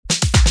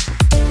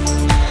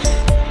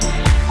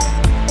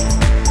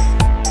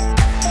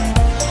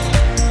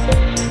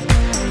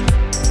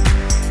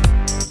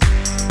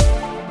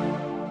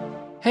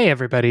Hey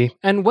everybody,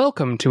 and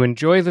welcome to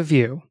Enjoy the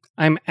View.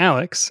 I'm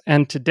Alex,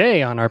 and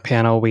today on our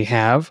panel we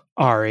have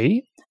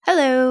Ari.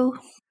 Hello.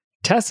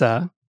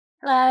 Tessa.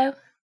 Hello.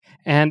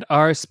 And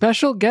our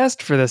special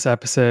guest for this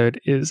episode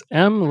is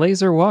M.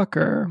 Laser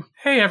Walker.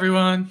 Hey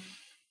everyone.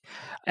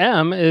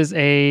 M is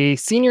a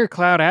senior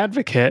cloud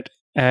advocate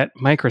at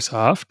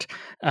Microsoft,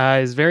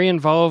 is very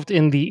involved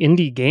in the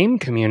indie game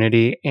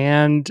community,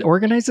 and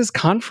organizes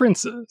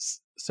conferences.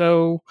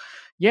 So,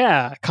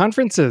 yeah,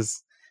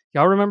 conferences.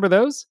 Y'all remember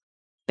those?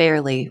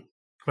 Barely.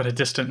 What a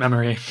distant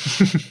memory.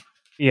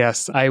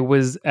 Yes, I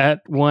was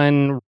at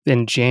one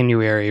in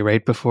January,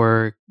 right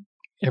before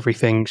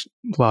everything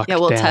locked down.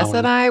 Yeah, well, Tessa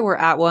and I were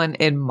at one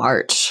in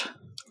March.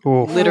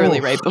 Ooh. Literally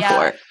right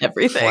before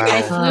everything. Wow.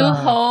 I flew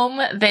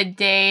home the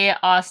day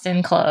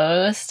Austin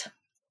closed.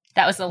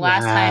 That was the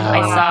last time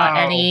I saw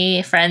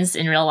any friends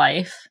in real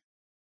life.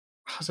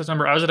 I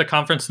was at a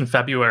conference in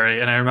February,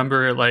 and I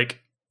remember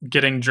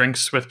getting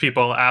drinks with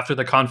people after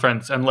the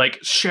conference and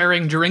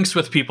sharing drinks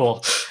with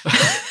people.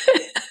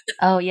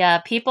 Oh yeah,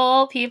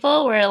 people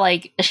were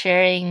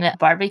sharing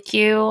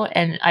barbecue,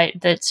 and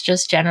that's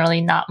just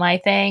generally not my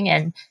thing.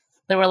 And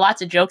there were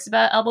lots of jokes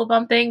about elbow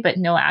bumping, but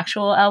no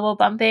actual elbow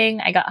bumping.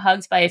 I got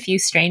hugged by a few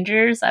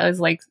strangers. I was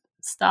like,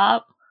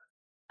 stop.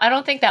 I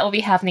don't think that will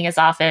be happening as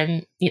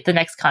often the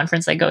next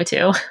conference I go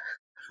to.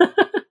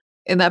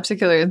 In that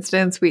particular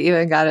instance, we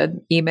even got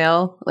an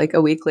email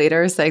a week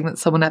later saying that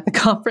someone at the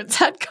conference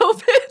had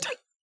COVID.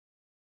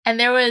 And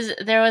there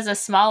was a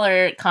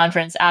smaller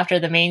conference after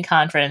the main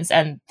conference,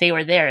 and they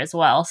were there as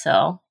well.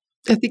 So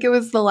I think it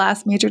was the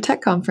last major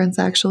tech conference,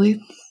 actually.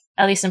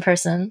 At least in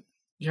person.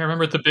 Yeah, I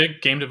remember the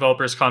big game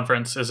developers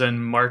conference is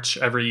in March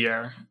every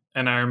year.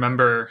 And I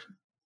remember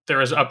there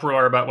was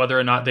uproar about whether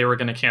or not they were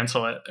going to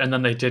cancel it. And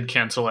then they did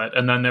cancel it.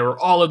 And then there were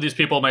all of these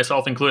people,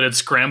 myself included,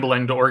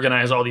 scrambling to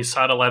organize all these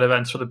satellite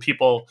events for the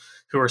people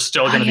who are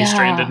still going to be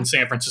stranded in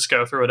San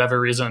Francisco for whatever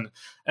reason.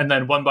 And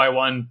then one by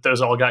one,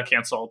 those all got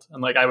canceled.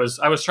 And I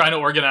was trying to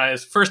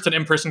organize first an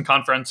in-person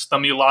conference.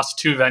 Then we lost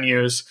 2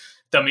 venues.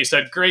 Then we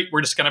said, great,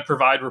 we're just going to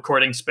provide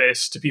recording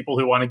space to people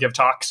who want to give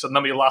talks. And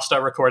then we lost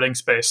our recording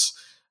space.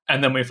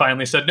 And then we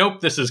finally said, nope,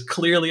 this is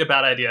clearly a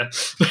bad idea.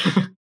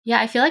 Yeah,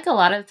 I feel like a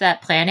lot of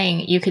that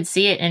planning, you could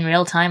see it in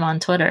real time on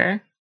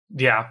Twitter.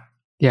 Yeah.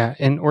 Yeah,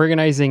 in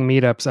organizing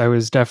meetups, I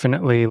was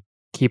definitely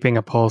keeping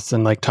a pulse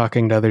and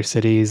talking to other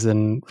cities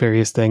and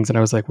various things. And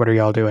I was like, what are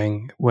y'all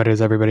doing? What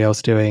is everybody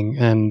else doing?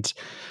 And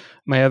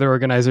my other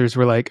organizers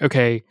were like,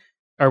 okay,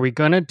 are we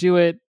going to do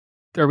it?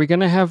 Are we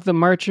going to have the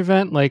March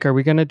event? Are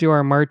we going to do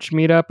our March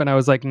meetup? And I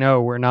was like,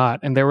 no, we're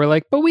not. And they were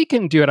like, but we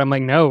can do it. I'm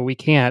like, no, we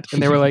can't.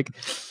 And they were like,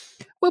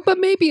 well, but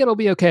maybe it'll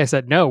be okay. I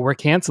said, no, we're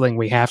canceling.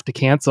 We have to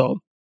cancel.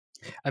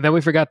 And then we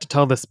forgot to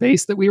tell the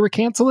space that we were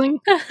canceling.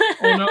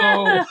 Oh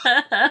no.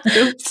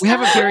 We have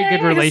a very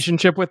good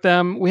relationship with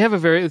them.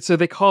 So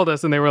they called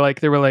us and they were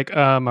like,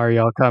 are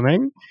y'all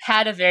coming?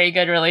 Had a very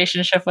good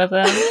relationship with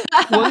them.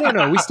 Well,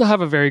 no, we still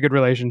have a very good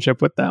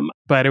relationship with them.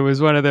 But it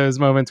was one of those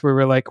moments where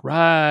we're like,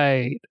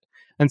 right.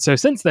 And so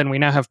since then, we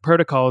now have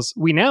protocols.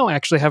 We now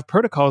actually have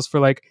protocols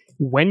for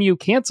when you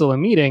cancel a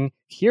meeting,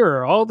 here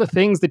are all the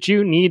things that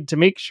you need to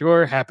make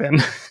sure happen.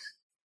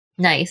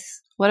 Nice.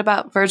 What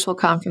about virtual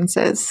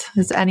conferences?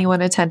 Has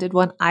anyone attended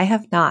one? I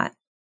have not.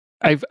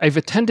 I've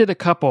attended a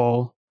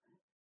couple,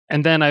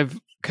 and then I've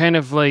kind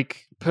of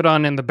put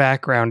on in the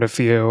background a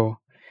few.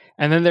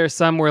 And then there's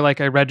some where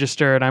I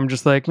register and I'm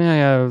just like,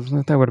 yeah,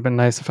 that would have been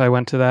nice if I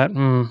went to that.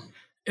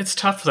 It's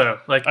tough though.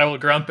 I will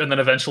grump and then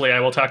eventually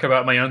I will talk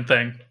about my own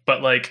thing.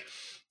 But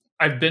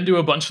I've been to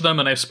a bunch of them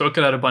and I've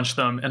spoken at a bunch of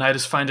them, and I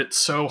just find it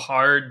so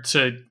hard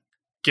to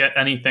get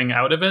anything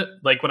out of it.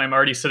 When I'm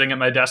already sitting at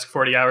my desk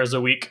 40 hours a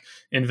week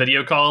in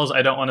video calls,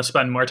 I don't want to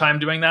spend more time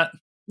doing that.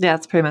 Yeah,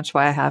 that's pretty much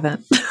why I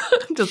haven't.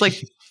 Just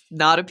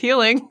not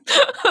appealing.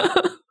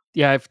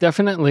 Yeah, I've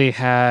definitely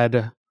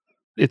had,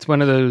 it's one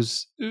of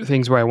those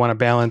things where I want to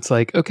balance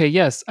okay,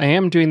 yes, I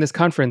am doing this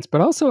conference, but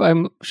also I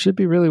should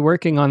be really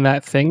working on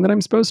that thing that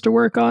I'm supposed to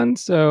work on.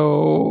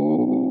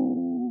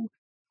 So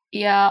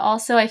yeah,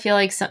 also I feel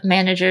like some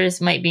managers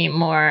might be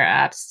more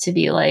apt to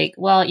be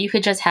well, you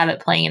could just have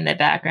it playing in the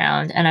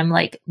background. And I'm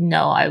like,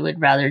 no, I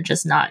would rather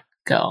just not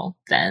go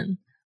then.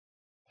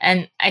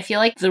 And I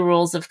feel like the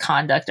rules of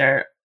conduct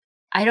are,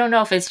 I don't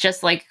know if it's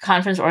just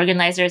conference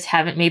organizers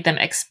haven't made them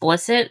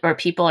explicit, or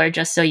people are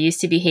just so used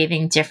to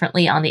behaving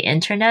differently on the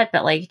internet,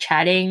 but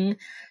chatting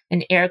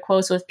in air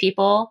quotes with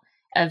people,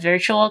 a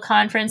virtual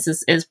conference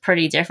is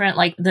pretty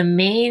different. The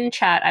main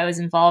chat I was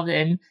involved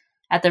in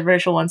at the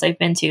virtual ones I've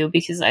been to,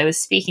 because I was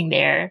speaking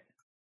there,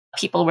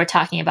 people were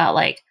talking about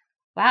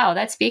wow,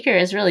 that speaker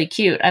is really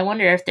cute. I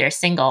wonder if they're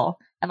single.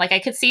 And I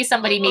could see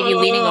somebody maybe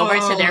leaning over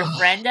to their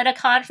friend at a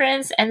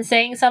conference and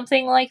saying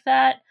something like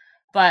that.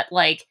 But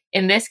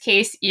in this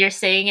case, you're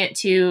saying it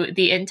to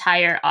the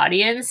entire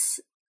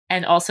audience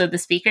and also the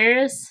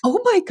speakers. Oh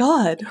my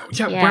God.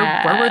 Yeah.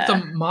 Where were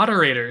the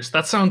moderators?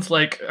 That sounds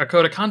like a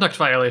code of conduct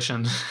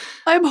violation.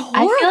 I'm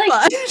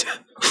horrified. I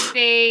feel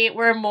they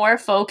were more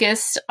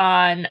focused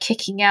on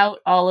kicking out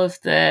all of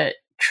the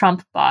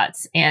Trump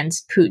bots and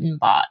Putin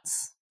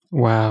bots.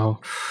 Wow.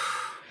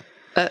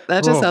 That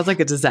just Oof. sounds like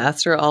a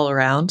disaster all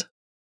around.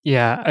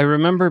 Yeah, I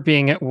remember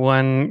being at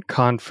one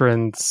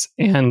conference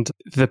and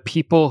the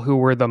people who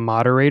were the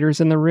moderators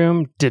in the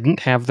room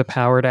didn't have the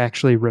power to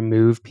actually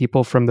remove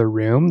people from the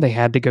room. They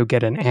had to go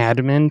get an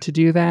admin to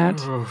do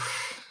that.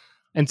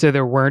 And so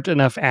there weren't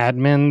enough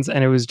admins,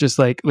 and it was just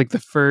like the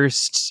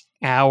first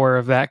hour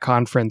of that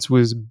conference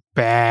was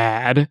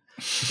bad.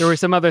 There were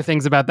some other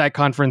things about that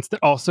conference that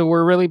also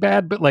were really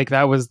bad, but like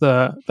that was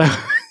the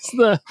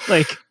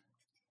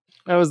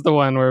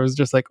one where it was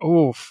just like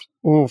oof.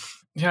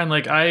 Yeah, and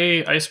like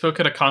I spoke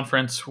at a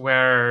conference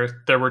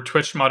where there were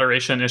Twitch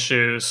moderation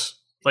issues.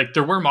 Like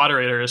there were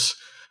moderators.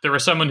 There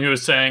was someone who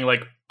was saying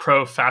like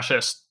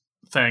pro-fascist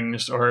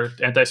things or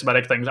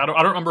anti-Semitic things. I don't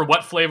remember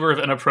what flavor of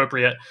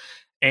inappropriate.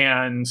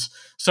 And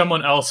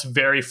someone else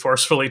very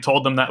forcefully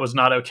told them that was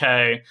not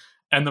okay.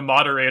 And the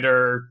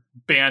moderator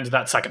banned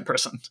that second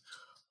person.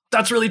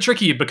 That's really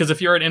tricky because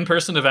if you're an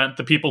in-person event,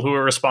 the people who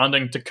are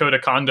responding to code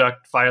of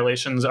conduct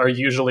violations are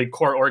usually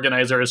core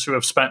organizers who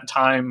have spent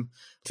time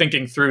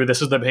thinking through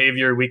this is the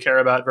behavior we care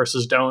about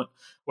versus don't.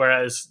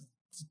 Whereas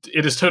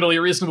it is totally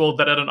reasonable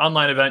that at an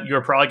online event,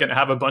 you're probably going to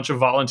have a bunch of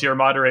volunteer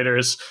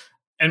moderators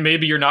and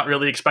maybe you're not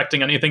really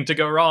expecting anything to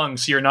go wrong.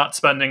 So you're not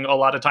spending a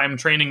lot of time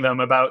training them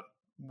about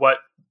what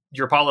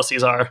your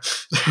policies are.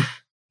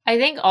 I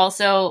think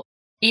also,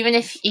 even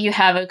if you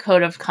have a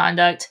code of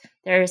conduct,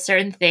 there are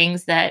certain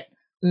things that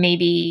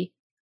maybe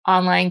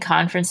online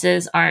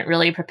conferences aren't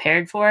really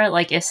prepared for.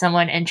 Like if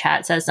someone in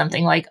chat says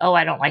something like, oh,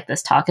 I don't like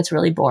this talk, it's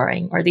really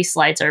boring, or these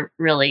slides are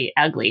really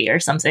ugly or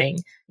something,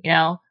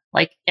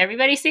 like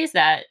everybody sees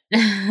that.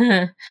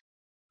 And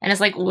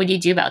it's like, what do you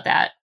do about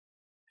that?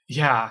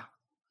 Yeah.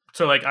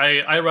 So like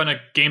I run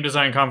a game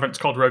design conference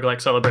called Roguelike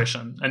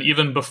Celebration. And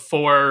even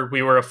before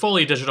we were a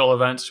fully digital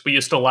event, we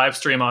used to live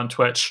stream on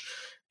Twitch.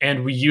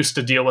 And we used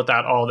to deal with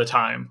that all the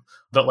time.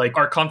 That like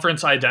our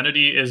conference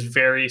identity is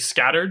very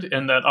scattered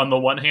in that on the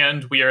one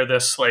hand, we are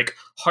this like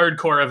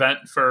hardcore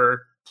event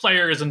for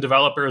players and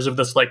developers of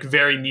this like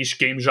very niche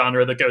game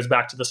genre that goes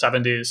back to the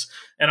 70s.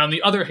 And on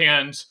the other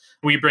hand,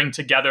 we bring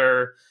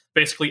together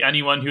basically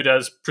anyone who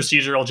does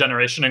procedural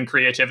generation and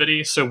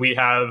creativity. So we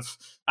have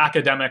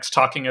academics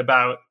talking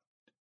about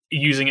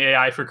using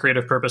AI for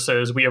creative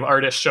purposes. We have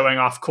artists showing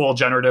off cool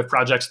generative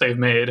projects they've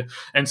made.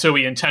 And so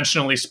we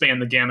intentionally span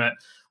the gamut,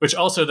 which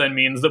also then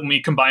means that when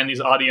we combine these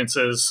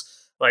audiences,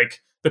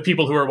 like the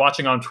people who are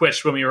watching on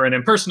Twitch when we were an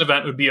in-person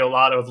event would be a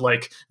lot of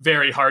like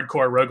very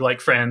hardcore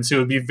roguelike fans who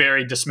would be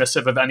very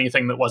dismissive of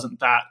anything that wasn't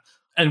that.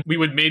 And we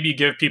would maybe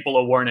give people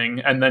a warning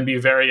and then be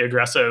very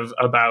aggressive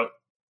about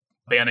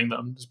banning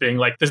them, just being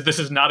like, this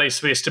is not a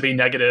space to be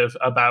negative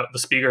about the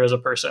speaker as a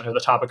person or the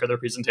topic of their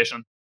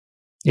presentation.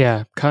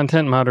 Yeah,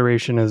 content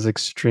moderation is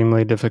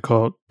extremely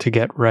difficult to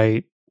get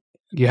right.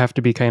 You have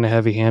to be kind of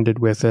heavy-handed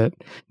with it.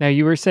 Now,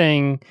 you were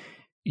saying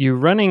you're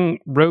running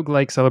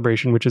Roguelike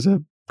Celebration, which is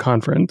a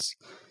conference.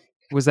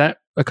 Was that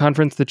a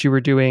conference that you were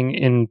doing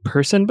in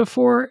person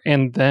before,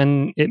 and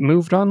then it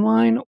moved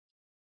online?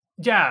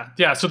 Yeah.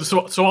 So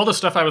all the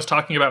stuff I was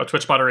talking about with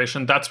Twitch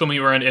moderation, that's when we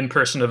were an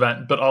in-person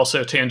event, but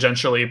also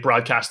tangentially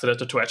broadcasted it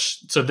to Twitch.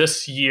 So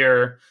this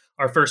year,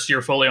 our first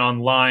year fully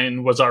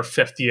online was our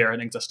 5th year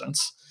in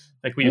existence.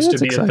 Like we used to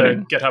be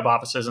exciting. At the GitHub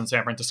offices in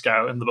San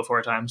Francisco in the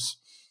before times.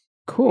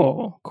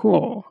 Cool.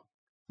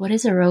 What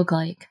is a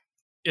roguelike?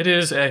 It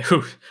is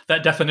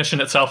that definition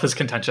itself is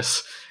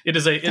contentious. It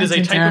is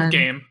a type of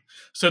game.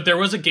 So there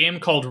was a game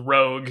called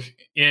Rogue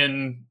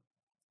in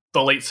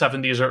the late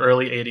 70s or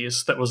early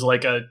 80s that was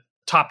like a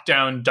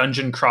top-down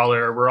dungeon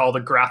crawler where all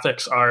the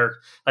graphics are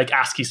like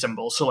ASCII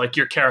symbols. So like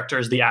your character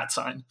is the @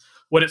 sign.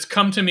 What it's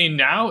come to mean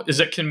now is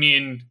it can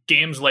mean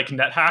games like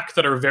NetHack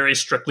that are very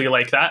strictly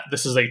like that.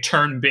 This is a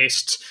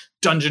turn-based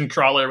dungeon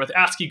crawler with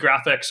ASCII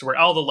graphics where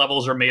all the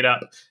levels are made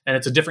up and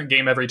it's a different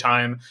game every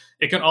time.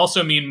 It can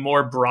also mean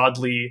more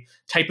broadly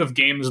type of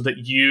games that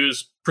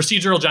use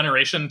procedural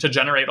generation to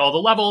generate all the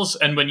levels.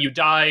 And when you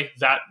die,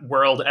 that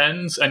world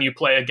ends and you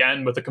play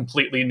again with a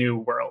completely new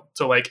world.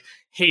 So like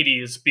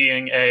Hades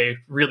being a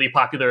really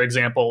popular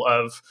example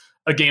of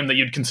a game that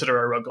you'd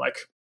consider a roguelike.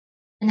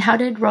 And how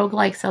did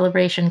Roguelike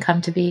Celebration come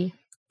to be?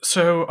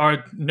 So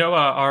Noah,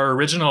 our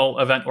original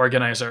event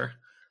organizer,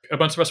 a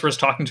bunch of us were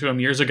talking to him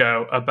years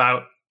ago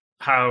about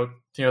how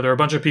there are a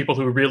bunch of people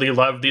who really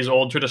love these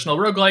old traditional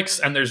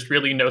roguelikes, and there's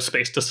really no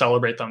space to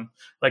celebrate them.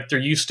 Like there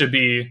used to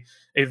be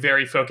a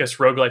very focused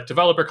roguelike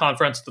developer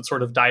conference that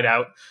sort of died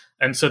out.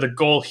 And so the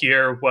goal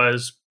here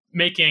was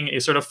making a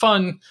sort of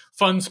fun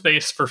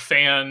space for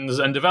fans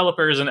and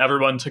developers and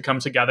everyone to come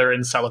together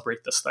and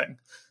celebrate this thing.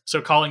 So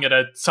calling it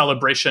a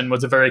celebration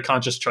was a very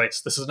conscious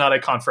choice. This is not a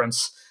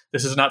conference.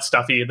 This is not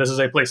stuffy. This is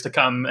a place to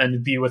come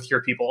and be with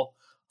your people.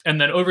 And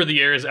then over the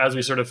years, as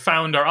we sort of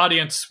found our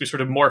audience, we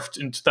sort of morphed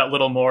into that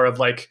little more of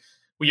like,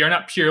 we are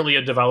not purely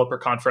a developer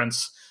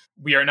conference.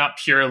 We are not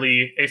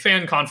purely a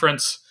fan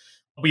conference.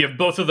 We have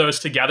both of those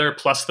together,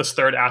 plus this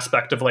third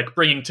aspect of like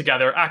bringing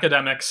together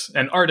academics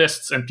and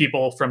artists and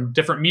people from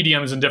different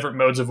mediums and different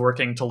modes of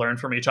working to learn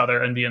from each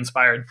other and be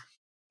inspired.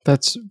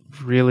 That's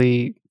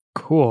really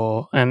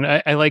Cool. And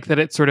I like that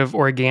it sort of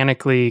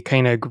organically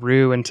kind of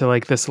grew into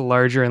like this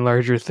larger and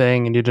larger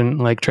thing, and you didn't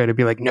like try to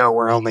be like, no,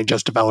 we're only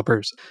just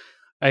developers.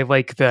 I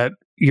like that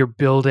you're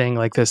building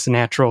like this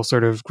natural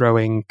sort of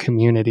growing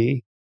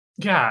community.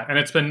 Yeah, and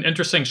it's been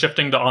interesting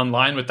shifting to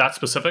online with that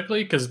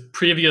specifically, because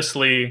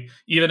previously,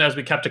 even as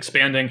we kept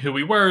expanding who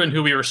we were and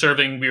who we were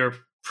serving, we were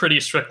pretty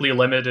strictly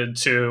limited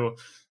to,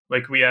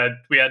 like, we had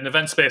an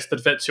event space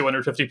that fit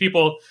 250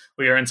 people.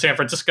 We are in San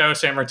Francisco.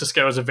 San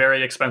Francisco is a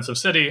very expensive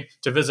city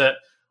to visit.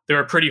 There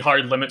are pretty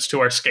hard limits to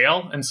our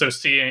scale. And so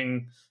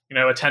seeing,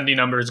 attendee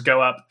numbers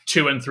go up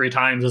 2 and 3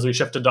 times as we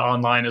shifted to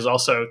online is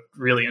also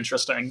really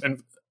interesting.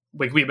 And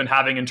like, we've been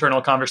having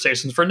internal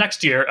conversations for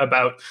next year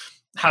about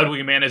how do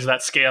we manage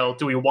that scale?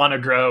 Do we want to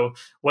grow?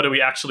 What do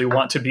we actually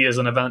want to be as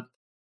an event?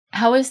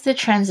 How is the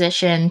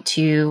transition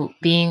to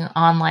being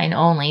online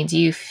only? Do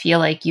you feel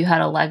like you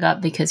had a leg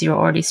up because you were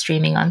already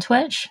streaming on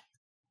Twitch?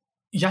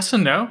 Yes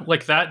and no.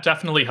 Like, that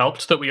definitely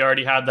helped that we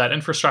already had that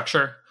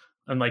infrastructure.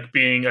 And like,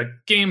 being a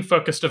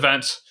game-focused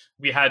event,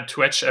 we had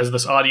Twitch as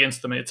this audience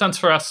that made sense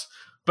for us.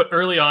 But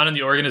early on in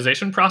the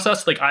organization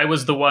process, like, I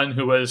was the one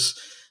who was,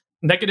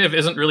 negative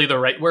isn't really the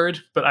right word,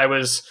 but I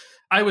was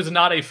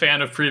not a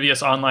fan of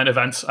previous online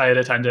events I had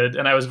attended,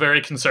 and I was very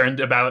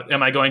concerned about,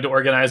 am I going to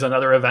organize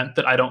another event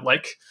that I don't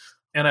like?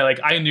 And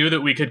I knew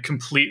that we could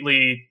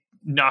completely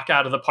knock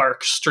out of the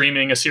park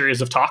streaming a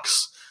series of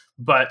talks,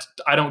 but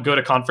I don't go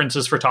to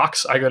conferences for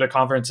talks. I go to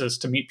conferences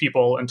to meet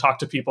people and talk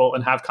to people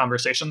and have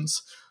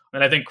conversations.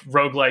 And I think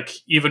Roguelike,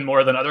 even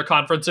more than other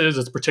conferences,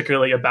 is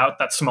particularly about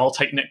that small,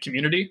 tight-knit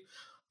community.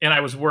 And I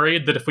was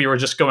worried that if we were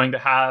just going to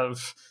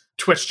have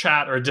Twitch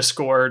chat or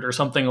Discord or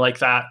something like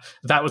that,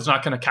 that was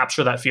not going to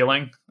capture that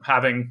feeling.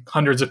 Having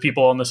hundreds of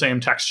people in the same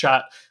text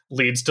chat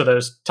leads to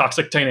those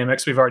toxic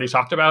dynamics we've already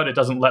talked about. It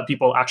doesn't let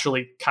people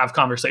actually have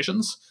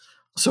conversations.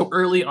 So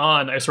early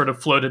on, I sort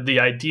of floated the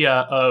idea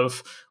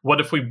of,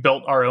 what if we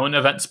built our own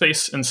event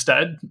space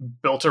instead,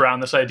 built around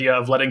this idea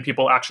of letting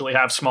people actually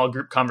have small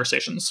group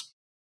conversations.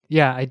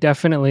 Yeah, I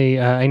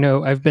definitely, I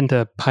know I've been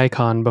to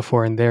PyCon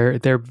before, and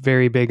they're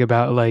very big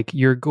about like,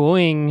 you're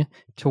going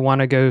to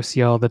want to go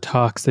see all the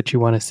talks that you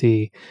want to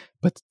see,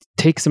 but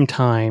take some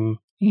time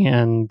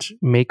and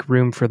make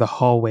room for the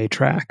hallway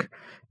track,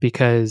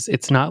 because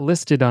it's not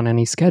listed on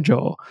any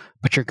schedule,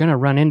 but you're going to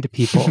run into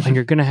people and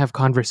you're going to have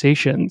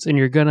conversations and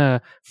you're going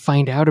to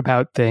find out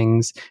about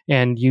things,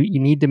 and you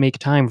need to make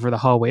time for the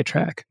hallway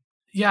track.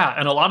 Yeah,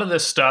 and a lot of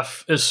this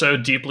stuff is so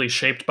deeply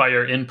shaped by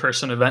your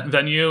in-person event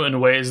venue in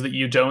ways that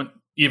you don't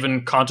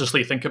even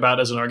consciously think about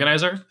as an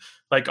organizer.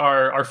 Like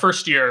our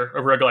first year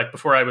of Roguelike,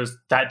 before I was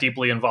that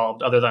deeply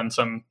involved, other than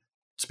some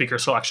speaker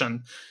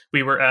selection,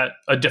 we were at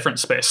a different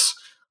space.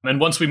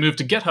 And once we moved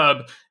to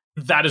GitHub,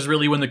 that is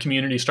really when the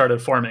community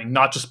started forming,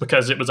 not just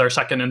because it was our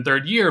second and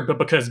third year, but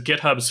because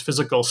GitHub's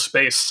physical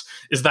space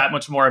is that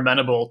much more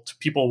amenable to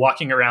people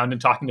walking around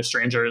and talking to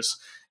strangers.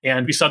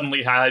 And we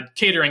suddenly had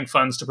catering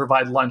funds to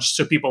provide lunch,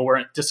 so people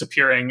weren't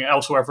disappearing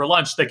elsewhere for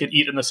lunch. They could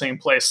eat in the same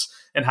place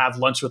and have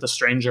lunch with a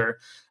stranger.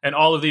 And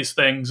all of these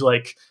things,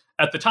 like,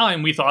 at the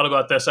time, we thought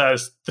about this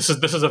as, this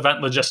is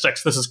event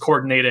logistics, this is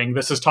coordinating,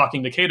 this is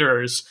talking to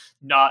caterers,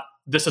 not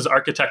this is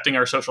architecting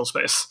our social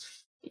space.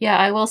 Yeah,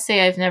 I will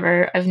say I've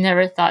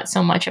never thought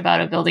so much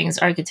about a building's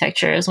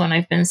architecture as when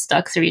I've been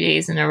stuck 3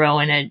 days in a row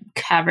in a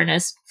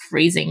cavernous,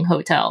 freezing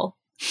hotel,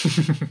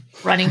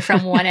 running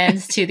from one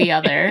end to the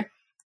other.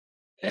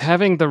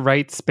 Having the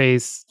right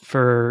space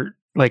for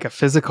like a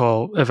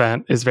physical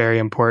event is very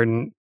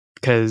important,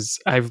 because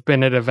I've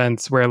been at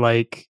events where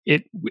like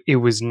it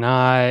was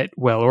not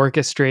well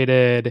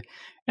orchestrated,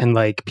 and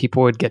like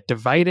people would get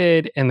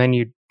divided and then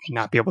you'd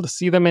not be able to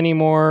see them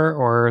anymore.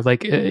 Or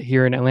like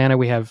here in Atlanta,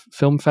 we have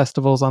film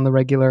festivals on the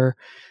regular,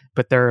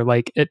 but they're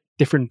like at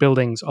different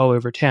buildings all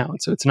over town.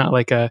 So it's not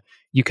like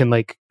you can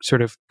like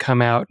sort of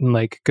come out and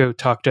like go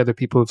talk to other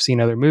people who've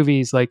seen other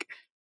movies. Like,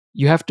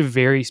 you have to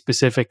very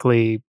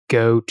specifically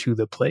go to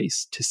the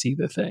place to see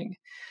the thing.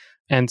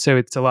 And so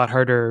it's a lot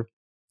harder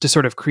to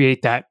sort of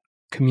create that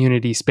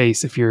community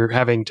space if you're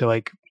having to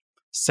like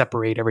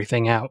separate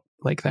everything out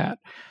like that.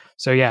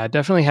 So yeah,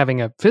 definitely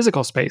having a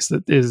physical space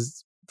that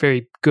is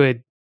very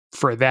good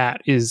for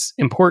that is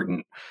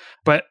important.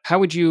 But how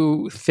would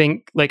you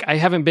think, like, I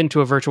haven't been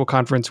to a virtual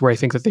conference where I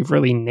think that they've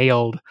really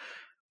nailed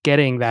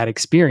getting that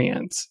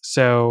experience.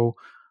 So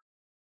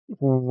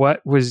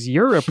what was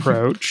your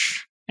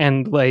approach?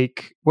 And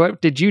like,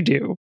 what did you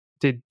do?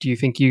 Do you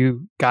think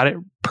you got it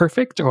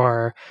perfect,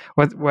 or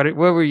what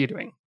were you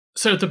doing?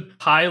 So the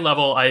high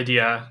level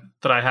idea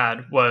that I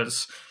had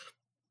was,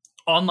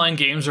 online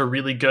games are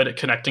really good at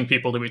connecting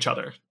people to each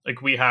other.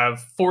 Like, we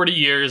have 40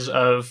 years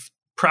of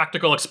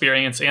practical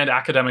experience and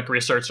academic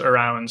research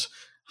around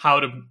how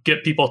to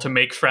get people to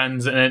make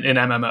friends in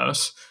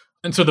MMOs.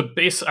 And so the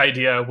base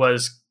idea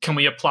was, can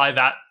we apply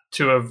that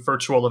to a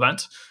virtual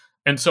event?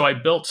 And so I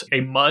built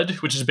a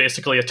MUD, which is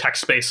basically a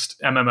text-based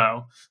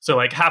MMO. So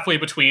like halfway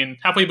between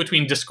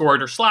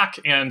Discord or Slack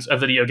and a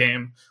video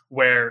game,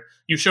 where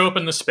you show up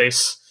in the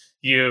space,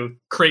 You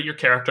create your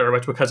character,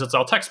 which because it's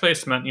all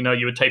text-based meant,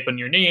 you would type in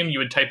your name, you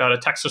would type out a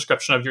text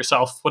description of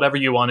yourself, whatever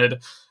you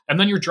wanted. And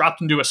then you're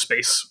dropped into a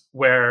space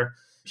where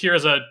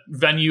here's a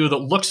venue that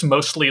looks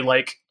mostly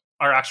like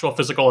our actual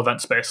physical event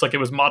space. Like it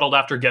was modeled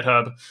after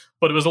GitHub,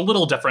 but it was a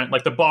little different.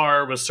 Like the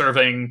bar was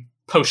serving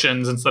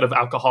potions instead of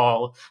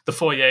alcohol. The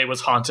foyer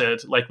was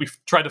haunted. Like we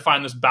tried to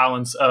find this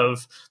balance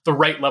of the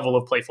right level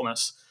of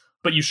playfulness.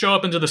 But you show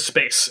up into the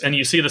space and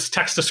you see this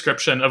text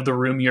description of the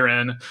room you're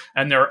in,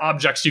 and there are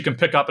objects you can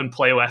pick up and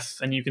play with,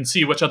 and you can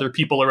see which other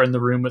people are in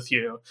the room with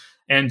you.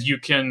 And you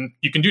can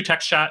do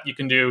text chat, you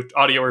can do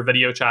audio or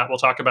video chat. We'll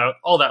talk about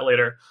all that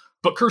later.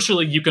 But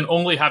crucially, you can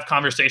only have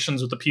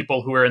conversations with the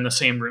people who are in the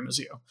same room as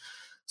you.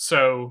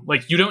 So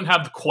like you don't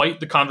have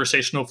quite the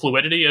conversational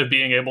fluidity of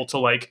being able to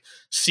like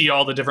see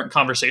all the different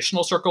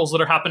conversational circles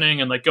that are happening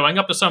and like going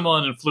up to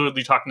someone and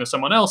fluidly talking to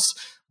someone else.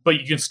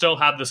 But you can still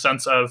have the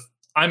sense of,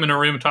 I'm in a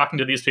room talking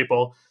to these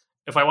people.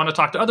 If I want to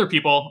talk to other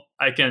people,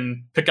 I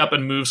can pick up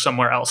and move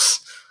somewhere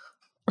else.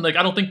 Like,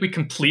 I don't think we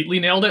completely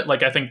nailed it.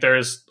 Like, I think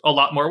there's a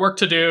lot more work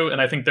to do.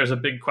 And I think there's a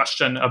big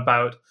question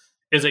about,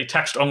 is a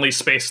text-only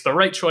space the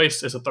right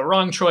choice? Is it the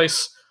wrong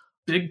choice?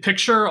 Big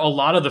picture, a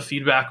lot of the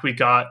feedback we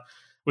got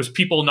was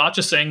people not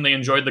just saying they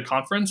enjoyed the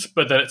conference,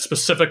 but that it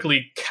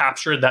specifically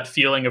captured that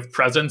feeling of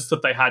presence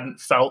that they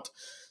hadn't felt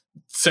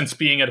since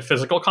being at a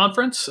physical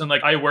conference. And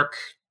like, I work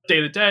day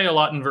to day a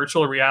lot in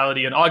virtual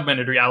reality and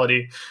augmented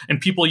reality,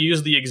 and people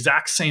use the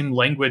exact same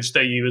language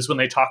they use when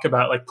they talk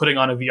about like putting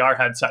on a VR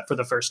headset for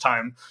the first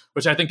time,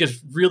 which I think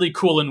is really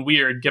cool and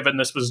weird given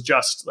this was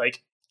just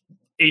like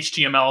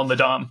HTML in the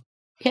DOM.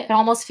 It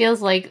almost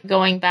feels like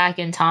going back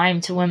in time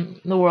to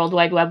when the World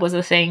Wide Web was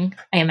a thing,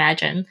 I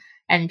imagine.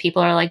 And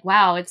people are like,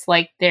 wow, it's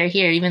like they're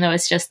here, even though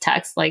it's just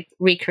text, like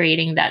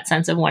recreating that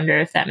sense of wonder,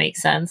 if that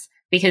makes sense.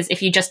 Because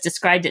if you just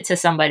described it to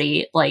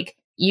somebody, like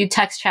you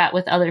text chat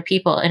with other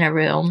people in a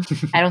room,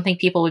 I don't think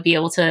people would be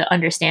able to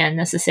understand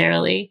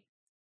necessarily.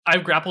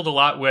 I've grappled a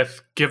lot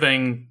with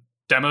giving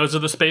demos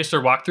of the space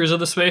or walkthroughs of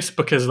the space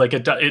because like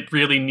it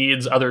really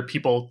needs other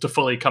people to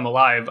fully come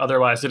alive.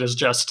 Otherwise, it is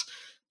just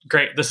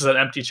great. This is an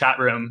empty chat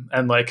room,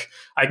 and like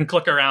I can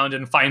click around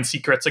and find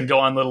secrets and go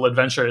on little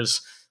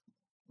adventures,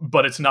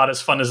 but it's not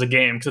as fun as a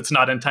game because it's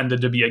not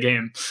intended to be a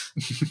game.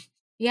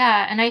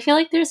 Yeah, and I feel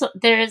like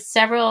there's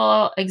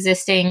several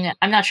existing,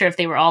 I'm not sure if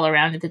they were all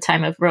around at the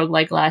time of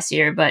Roguelike last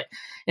year, but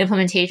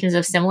implementations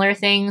of similar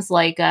things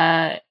like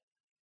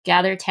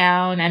Gather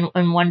Town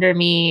and Wonder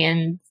Me,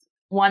 and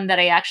one that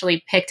I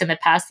actually picked in the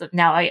past that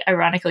now I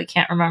ironically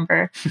can't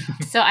remember.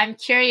 So I'm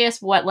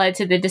curious what led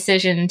to the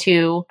decision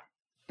to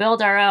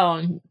build our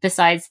own,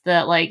 besides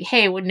the like,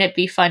 hey, wouldn't it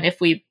be fun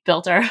if we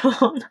built our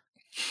own?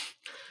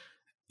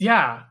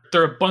 Yeah,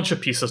 there are a bunch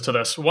of pieces to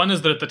this. One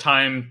is that at the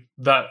time,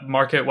 that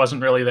market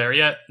wasn't really there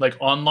yet. Like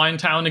Online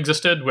Town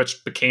existed,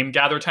 which became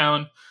Gather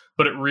Town,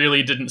 but it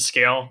really didn't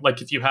scale.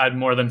 Like if you had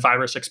more than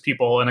 5 or 6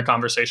 people in a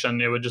conversation,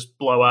 it would just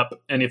blow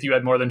up. And if you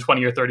had more than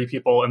 20 or 30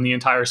 people in the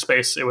entire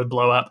space, it would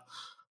blow up.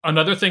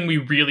 Another thing we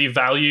really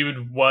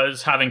valued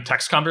was having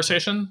text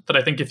conversation. That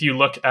I think if you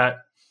look at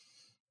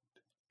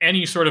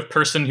any sort of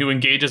person who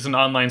engages in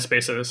online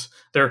spaces,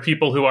 there are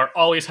people who are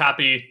always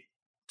happy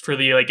for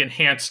the like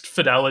enhanced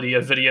fidelity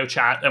of video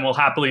chat and will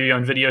happily be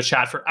on video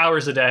chat for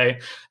hours a day.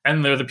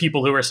 And they're the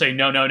people who are saying,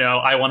 no,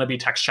 I want to be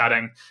text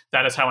chatting.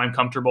 That is how I'm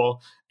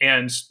comfortable.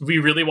 And we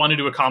really wanted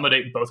to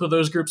accommodate both of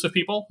those groups of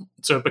people.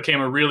 So it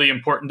became a really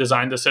important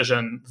design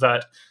decision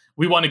that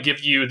we want to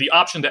give you the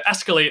option to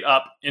escalate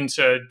up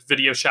into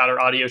video chat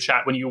or audio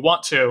chat when you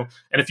want to.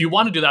 And if you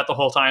want to do that the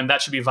whole time,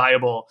 that should be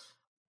viable,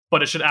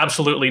 but it should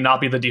absolutely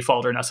not be the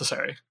default or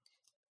necessary.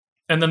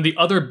 And then the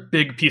other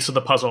big piece of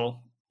the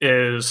puzzle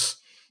is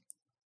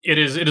it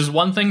is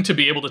one thing to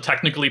be able to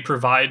technically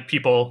provide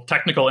people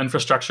technical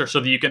infrastructure so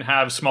that you can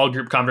have small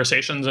group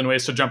conversations and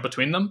ways to jump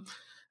between them.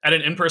 At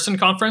an in-person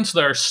conference,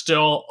 there are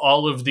still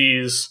all of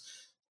these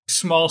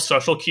small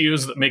social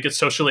cues that make it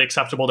socially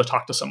acceptable to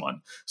talk to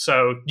someone.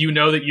 So you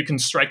know that you can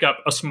strike up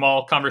a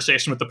small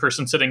conversation with the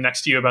person sitting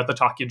next to you about the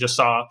talk you just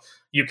saw.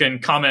 You can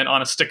comment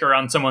on a sticker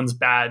on someone's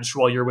badge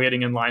while you're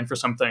waiting in line for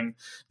something.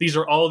 These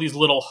are all these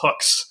little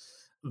hooks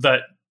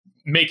that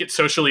make it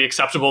socially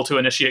acceptable to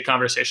initiate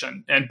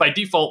conversation. And by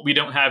default, we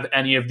don't have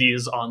any of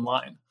these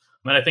online.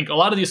 And I think a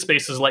lot of these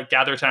spaces like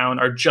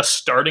GatherTown are just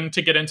starting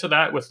to get into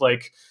that with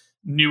like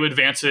new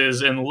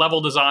advances in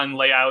level design,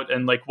 layout,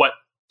 and like what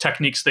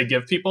techniques they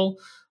give people.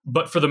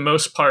 But for the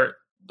most part,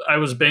 I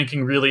was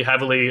banking really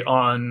heavily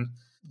on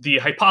the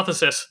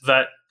hypothesis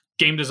that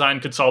game design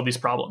could solve these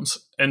problems.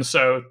 And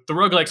so the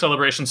Roguelike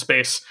Celebration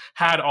space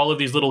had all of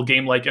these little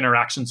game-like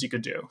interactions you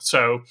could do.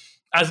 So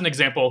as an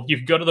example, you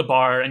could go to the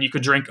bar and you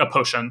could drink a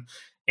potion,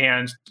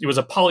 and it was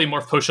a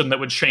polymorph potion that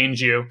would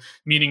change you,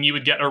 meaning you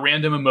would get a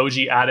random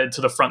emoji added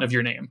to the front of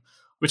your name,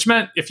 which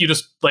meant if you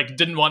just like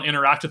didn't want to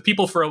interact with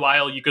people for a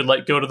while, you could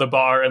like go to the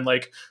bar and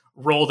like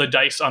roll the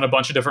dice on a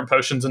bunch of different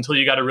potions until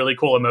you got a really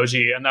cool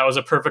emoji. And that was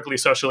a perfectly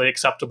socially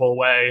acceptable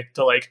way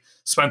to like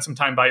spend some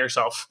time by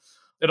yourself.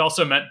 It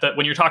also meant that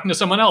when you're talking to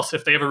someone else,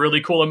 if they have a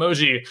really cool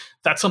emoji,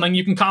 that's something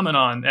you can comment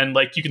on. And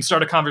like you can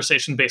start a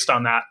conversation based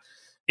on that.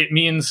 It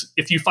means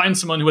if you find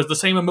someone who has the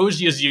same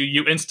emoji as you,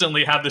 you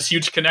instantly have this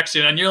huge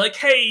connection and you're like,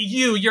 hey,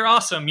 you're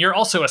awesome. You're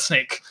also a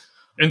snake.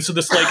 And so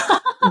this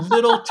like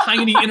little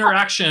tiny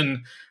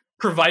interaction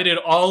provided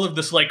all of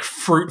this like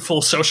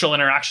fruitful social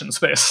interaction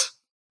space.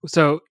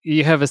 So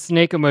you have a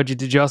snake emoji.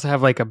 Did you also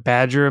have like a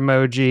badger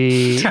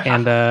emoji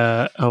and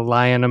a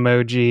lion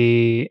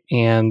emoji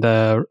and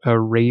a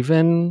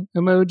raven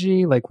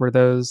emoji? Like were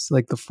those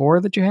like the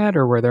 4 that you had,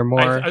 or were there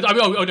more? Oh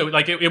no!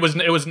 Like it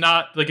was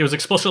not like it was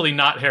explicitly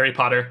not Harry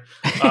Potter.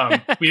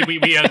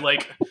 We had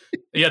like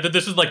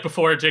this was like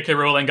before J.K.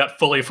 Rowling got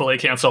fully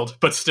canceled,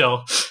 but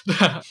still,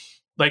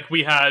 like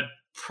we had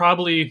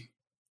probably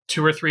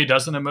 2 or 3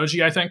 dozen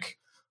emoji, I think,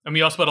 and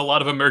we also had a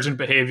lot of emergent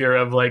behavior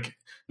of like.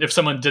 If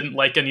someone didn't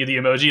like any of the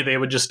emoji, they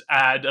would just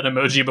add an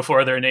emoji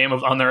before their name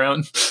on their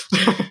own.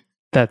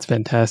 That's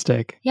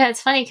fantastic. Yeah,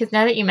 it's funny because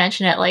now that you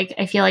mention it, like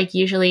I feel like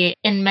usually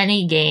in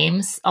many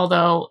games,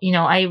 although, you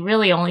know, I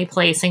really only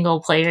play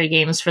single player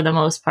games for the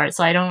most part,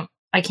 so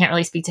I can't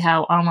really speak to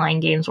how online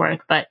games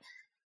work, but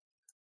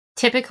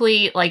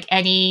typically like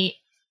any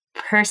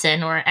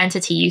person or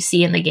entity you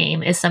see in the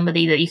game is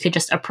somebody that you could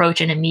just approach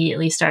and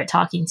immediately start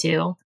talking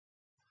to.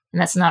 And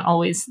that's not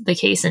always the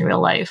case in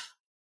real life.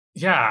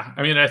 Yeah,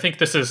 I mean, I think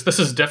this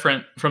is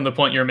different from the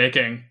point you're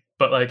making,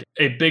 but like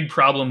a big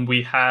problem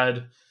we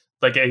had,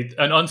 like an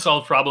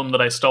unsolved problem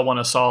that I still want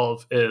to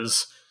solve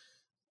is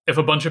if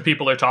a bunch of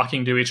people are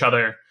talking to each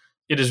other,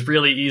 it is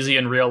really easy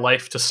in real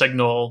life to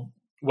signal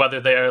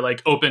whether they are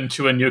like open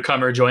to a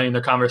newcomer joining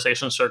their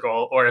conversation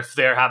circle or if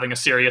they're having a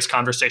serious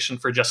conversation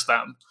for just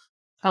them.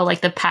 Oh,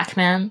 like the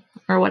Pac-Man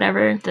or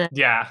whatever.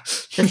 The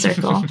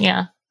circle.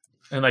 Yeah.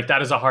 And like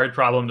that is a hard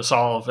problem to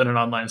solve in an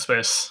online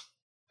space.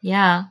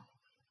 Yeah.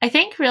 I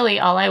think really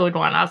all I would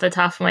want off the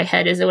top of my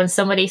head is that when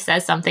somebody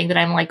says something that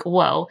I'm like,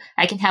 whoa,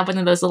 I can have one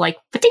of those like,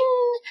 pa-ding,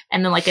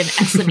 and then like an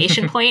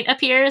exclamation point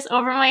appears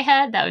over my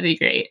head. That would be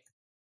great.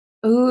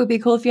 Ooh, it'd be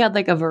cool if you had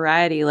like a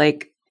variety,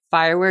 like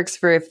fireworks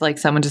for if like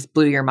someone just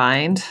blew your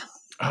mind.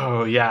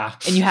 Oh, yeah.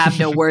 And you have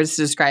no words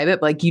to describe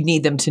it, but like you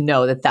need them to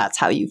know that that's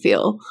how you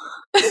feel.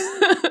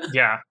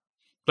 Yeah.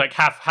 Like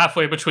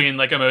halfway between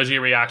like emoji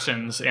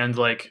reactions and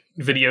like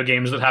video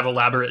games that have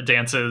elaborate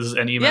dances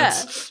and emotes.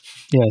 Yeah.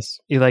 Yes,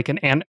 you like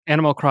an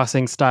Animal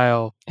Crossing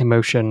style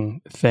emotion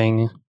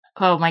thing.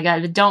 Oh my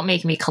god! But don't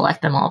make me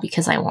collect them all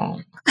because I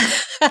won't.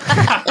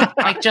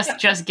 Like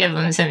just give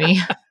them to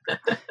me.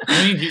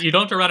 I mean, you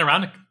don't have to run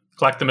around and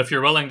collect them if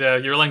you're willing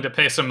to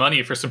pay some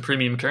money for some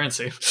premium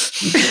currency.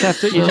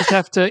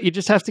 You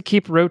just have to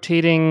keep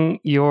rotating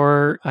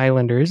your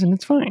islanders, and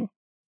it's fine.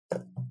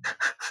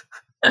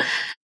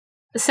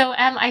 So,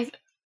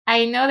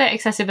 I know that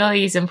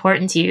accessibility is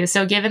important to you.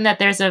 So, given that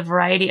there's a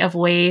variety of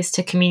ways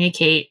to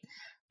communicate,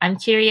 I'm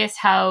curious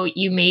how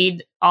you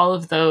made all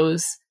of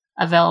those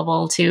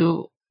available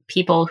to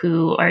people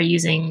who are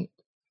using,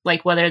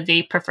 like whether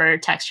they prefer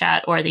text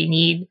chat or they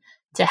need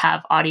to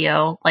have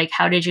audio. Like,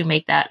 how did you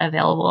make that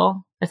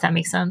available, if that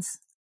makes sense?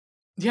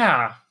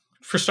 Yeah.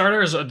 For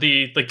starters,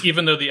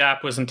 even though the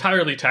app was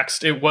entirely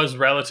text, it was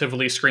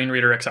relatively screen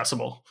reader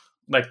accessible.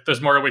 Like,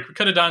 there's more we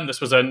could have done. This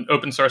was an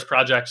open source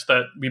project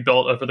that we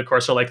built over the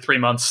course of like 3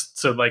 months.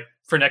 So like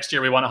for next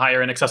year, we want to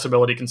hire an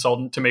accessibility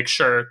consultant to make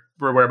sure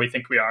we're where we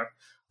think we are.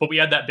 But we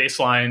had that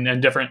baseline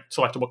and different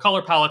selectable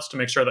color palettes to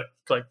make sure that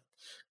like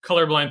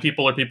colorblind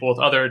people or people with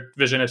other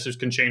vision issues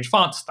can change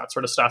fonts, that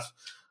sort of stuff.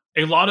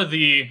 A lot of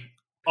the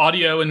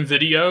audio and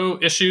video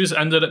issues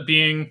ended up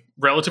being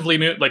relatively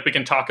moot, like we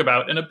can talk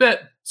about in a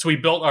bit. So we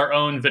built our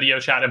own video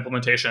chat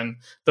implementation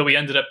that we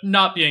ended up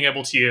not being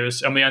able to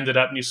use. And we ended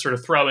up sort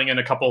of throwing in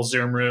a couple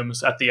Zoom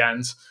rooms at the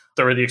end.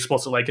 There were the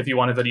explicit, like, if you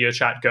want a video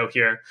chat, go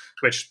here,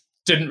 which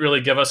didn't really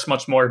give us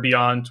much more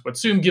beyond what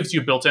Zoom gives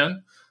you built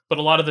in. But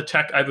a lot of the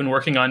tech I've been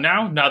working on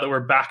now that we're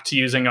back to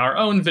using our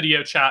own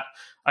video chat,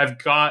 I've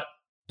got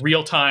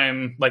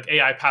real-time, like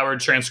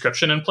AI-powered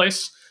transcription in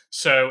place.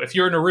 So if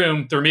you're in a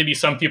room, there may be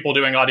some people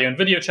doing audio and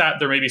video chat.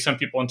 There may be some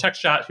people in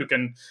text chat who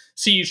can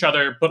see each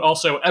other, but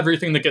also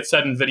everything that gets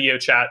said in video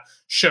chat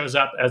shows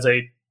up as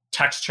a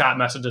text chat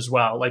message as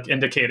well, like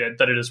indicated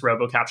that it is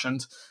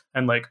robo-captioned.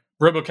 And like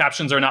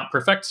robo-captions are not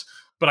perfect,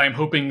 but I'm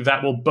hoping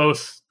that will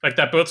both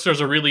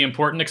serves a really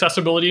important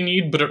accessibility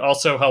need, but it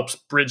also helps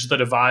bridge the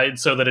divide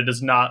so that it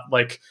is not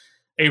like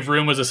a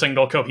room as a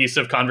single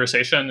cohesive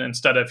conversation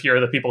instead of here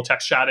are the people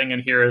text chatting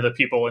and here are the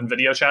people in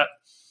video chat.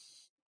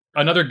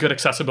 Another good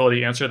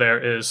accessibility answer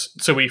there is,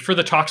 for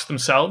the talks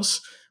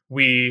themselves,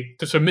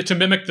 to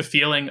mimic the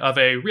feeling of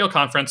a real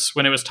conference,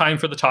 when it was time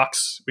for the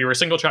talks, we were a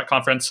single chat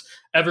conference,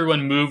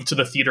 everyone moved to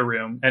the theater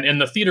room. And in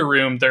the theater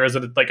room, there is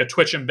a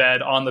Twitch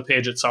embed on the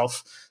page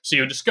itself. So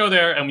you would just go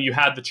there and you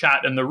had the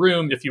chat in the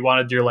room if you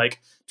wanted your like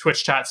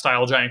Twitch chat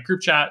style giant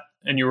group chat,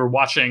 and you were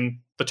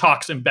watching the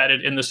talks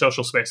embedded in the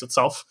social space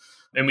itself.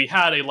 And we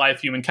had a live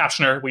human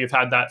captioner. We've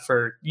had that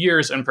for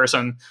years in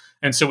person.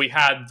 And so we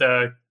had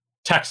the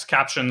text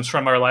captions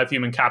from our live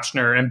human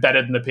captioner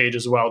embedded in the page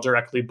as well,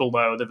 directly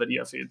below the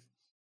video feed.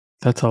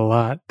 That's a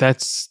lot.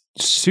 That's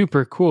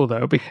super cool,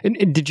 though.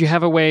 And did you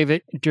have a way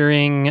that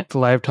during the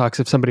live talks,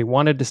 if somebody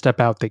wanted to step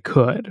out, they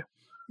could?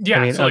 Yeah,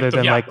 I mean, so other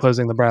than like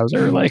closing the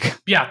browser, like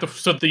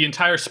so the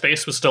entire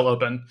space was still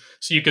open,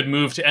 so you could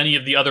move to any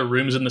of the other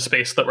rooms in the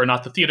space that were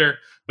not the theater.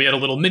 We had a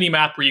little mini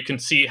map where you can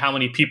see how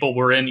many people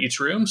were in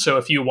each room. So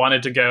if you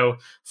wanted to go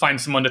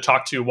find someone to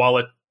talk to while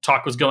a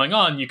talk was going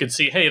on, you could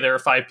see, hey, there are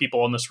 5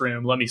 people in this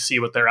room. Let me see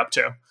what they're up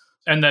to.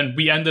 And then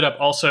we ended up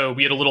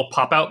we had a little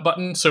pop out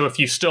button. So if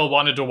you still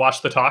wanted to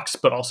watch the talks,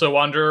 but also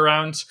wander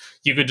around,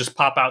 you could just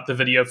pop out the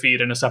video feed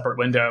in a separate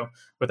window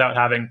without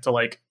having to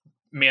like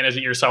manage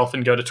it yourself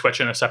and go to Twitch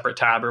in a separate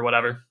tab or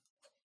whatever.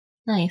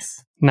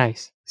 Nice.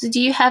 Nice. So do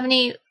you have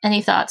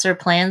any thoughts or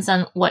plans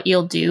on what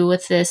you'll do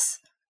with this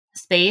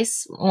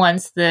space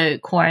once the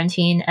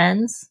quarantine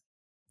ends?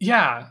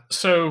 Yeah.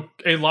 So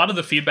a lot of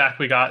the feedback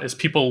we got is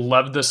people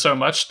loved this so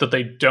much that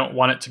they don't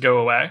want it to go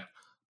away.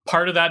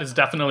 Part of that is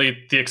definitely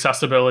the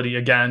accessibility,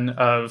 again,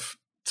 of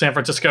San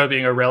Francisco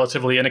being a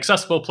relatively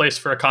inaccessible place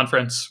for a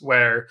conference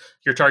where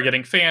you're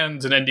targeting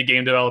fans and indie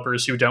game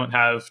developers who don't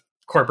have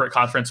corporate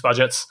conference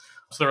budgets.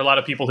 So there are a lot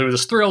of people who were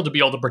just thrilled to be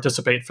able to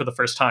participate for the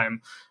first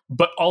time.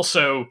 But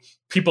also,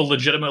 people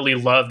legitimately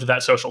loved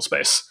that social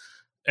space.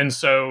 And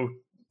so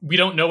we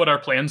don't know what our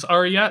plans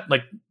are yet.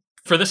 Like,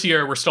 for this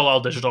year, we're still all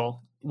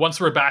digital. Once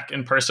we're back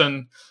in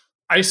person,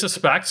 I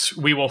suspect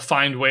we will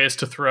find ways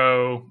to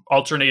throw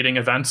alternating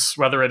events,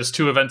 whether it is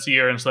 2 events a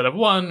year instead of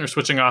 1, or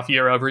switching off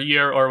year over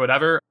year, or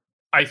whatever.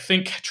 I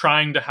think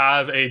trying to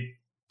have a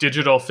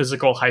digital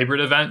physical hybrid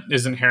event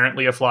is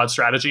inherently a flawed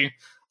strategy.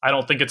 I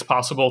don't think it's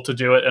possible to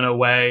do it in a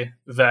way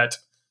that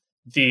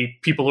the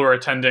people who are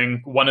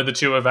attending one of the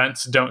 2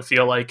 events don't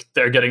feel like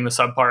they're getting the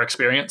subpar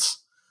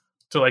experience.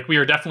 So like, we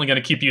are definitely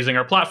going to keep using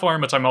our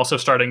platform, which I'm also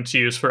starting to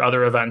use for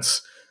other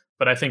events.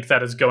 But I think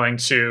that is going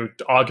to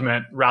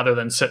augment rather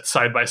than sit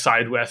side by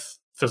side with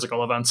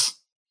physical events.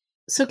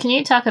 So can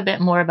you talk a bit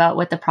more about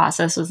what the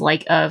process was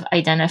like of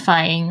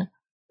identifying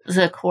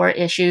the core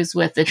issues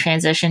with the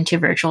transition to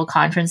virtual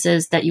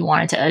conferences that you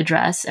wanted to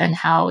address and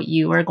how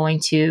you were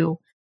going to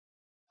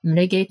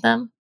mitigate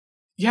them?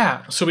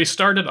 Yeah. So we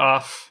started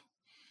off,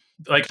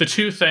 like, the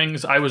 2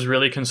 things I was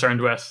really concerned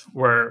with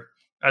were,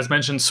 as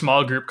mentioned,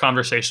 small group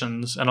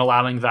conversations and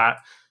allowing that.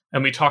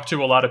 And we talked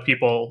to a lot of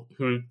people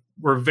who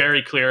were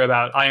very clear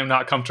about, I am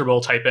not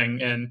comfortable typing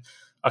in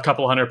a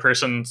couple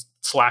 100-person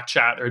Slack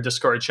chat or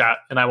Discord chat,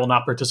 and I will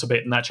not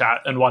participate in that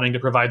chat, and wanting to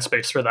provide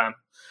space for them.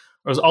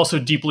 I was also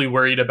deeply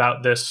worried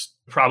about this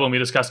problem we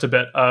discussed a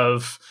bit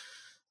of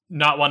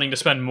not wanting to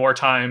spend more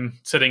time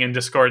sitting in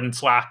Discord and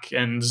Slack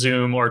and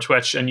Zoom or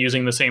Twitch and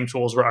using the same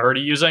tools we're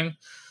already using.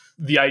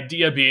 The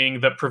idea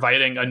being that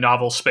providing a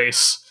novel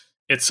space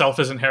itself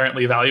is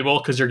inherently valuable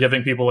because you're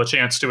giving people a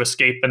chance to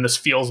escape, and this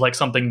feels like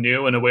something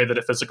new in a way that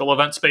a physical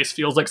event space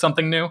feels like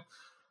something new.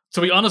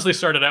 So we honestly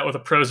started out with a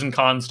pros and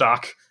cons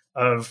doc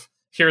of,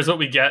 here's what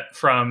we get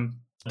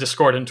from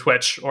Discord and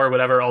Twitch or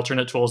whatever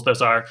alternate tools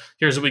those are.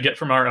 Here's what we get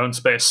from our own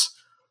space.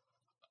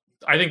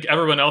 I think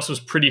everyone else was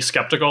pretty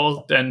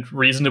skeptical, and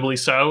reasonably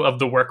so, of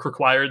the work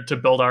required to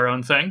build our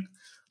own thing.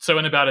 So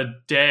in about a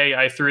day,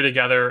 I threw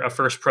together a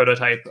first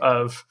prototype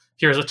of,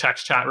 here's a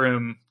text chat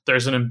room.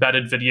 There's an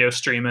embedded video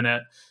stream in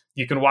it.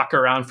 You can walk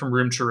around from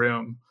room to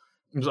room.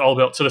 It was all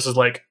built. So this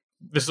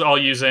is all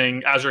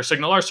using Azure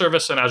SignalR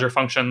service and Azure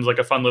Functions, like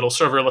a fun little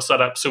serverless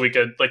setup. So we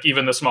could, like,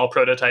 even the small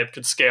prototype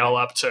could scale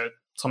up to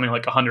something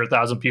like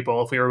 100,000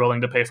 people if we were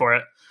willing to pay for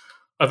it.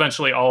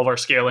 Eventually, all of our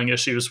scaling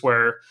issues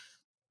were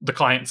the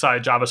client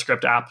side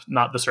JavaScript app,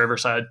 not the server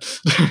side.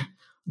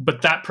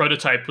 But that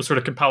prototype was sort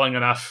of compelling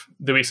enough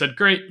that we said,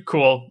 great,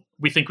 cool.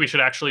 We think we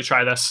should actually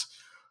try this.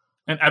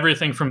 And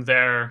everything from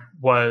there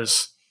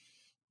was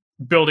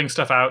building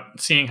stuff out,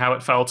 seeing how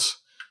it felt.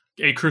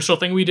 A crucial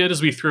thing we did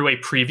is we threw a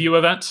preview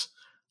event.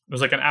 It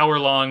was like an hour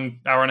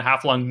and a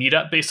half long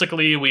meetup,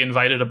 basically. We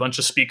invited a bunch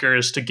of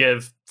speakers to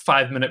give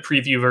 5-minute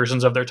preview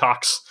versions of their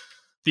talks.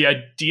 The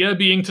idea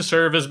being to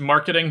serve as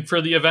marketing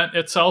for the event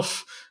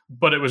itself,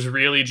 but it was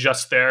really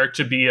just there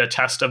to be a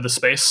test of the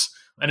space.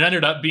 And it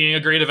ended up being a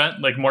great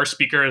event. Like, more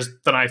speakers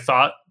than I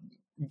thought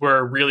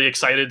were really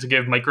excited to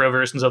give micro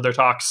versions of their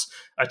talks.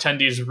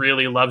 Attendees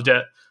really loved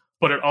it,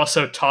 but it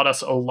also taught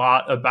us a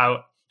lot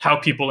about how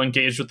people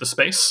engaged with the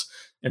space.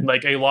 And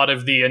like, a lot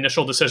of the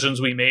initial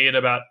decisions we made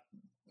about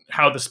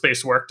how the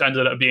space worked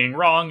ended up being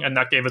wrong. And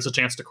that gave us a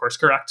chance to course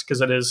correct, because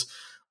it is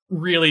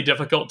really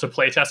difficult to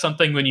play test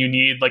something when you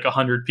need like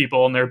 100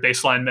 people in their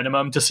baseline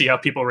minimum to see how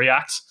people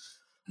react.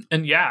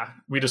 And yeah,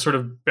 we just sort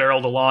of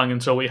barreled along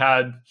until we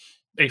had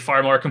a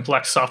far more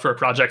complex software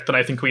project than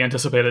I think we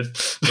anticipated.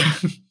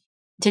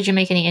 Did you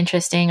make any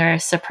interesting or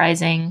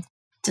surprising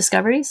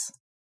discoveries?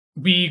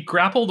 We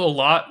grappled a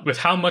lot with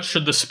how much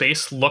should the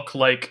space look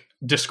like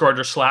Discord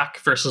or Slack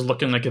versus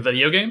looking like a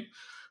video game.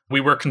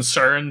 We were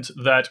concerned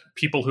that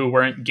people who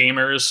weren't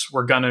gamers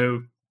were going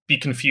to be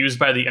confused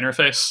by the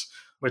interface,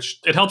 which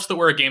it helps that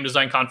we're a game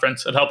design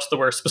conference. It helps that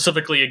we're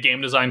specifically a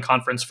game design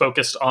conference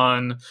focused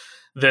on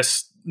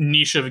this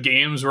niche of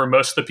games where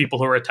most of the people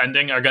who are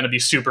attending are going to be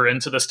super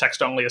into this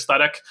text-only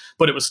aesthetic,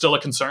 but it was still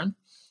a concern.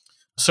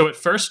 So at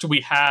first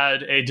we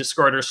had a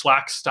Discord or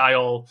Slack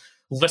style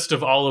list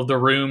of all of the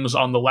rooms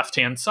on the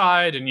left-hand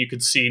side, and you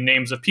could see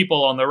names of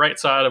people on the right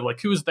side of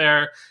like who's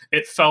there.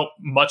 It felt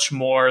much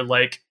more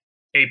like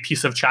a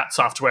piece of chat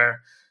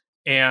software.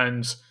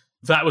 And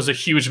that was a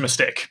huge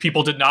mistake.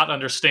 People did not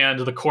understand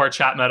the core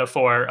chat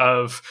metaphor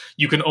of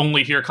you can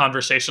only hear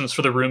conversations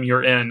for the room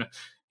you're in.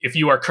 If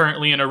you are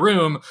currently in a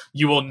room,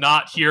 you will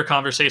not hear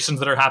conversations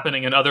that are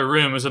happening in other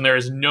rooms, and there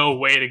is no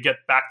way to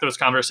get back those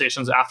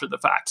conversations after the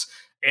fact.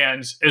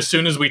 And as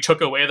soon as we took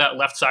away that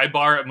left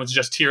sidebar and was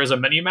just here as a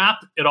mini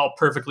map, it all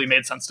perfectly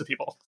made sense to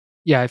people.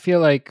 Yeah, I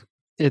feel like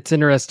it's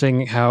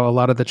interesting how a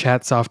lot of the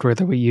chat software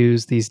that we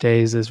use these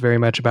days is very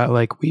much about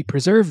like we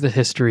preserve the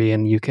history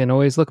and you can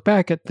always look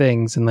back at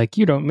things and like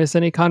you don't miss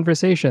any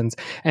conversations.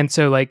 And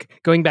so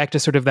like going back to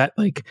sort of that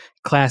like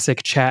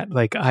classic chat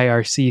like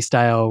IRC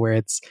style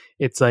where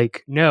it's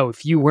like, no,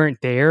 if you weren't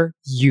there,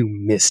 you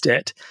missed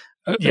it.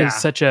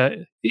 It's such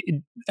a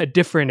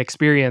different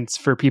experience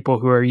for people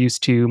who are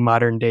used to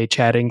modern day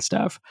chatting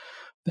stuff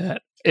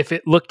that if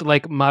it looked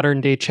like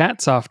modern day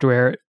chat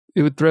software,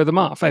 it would throw them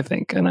off, I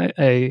think. And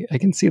I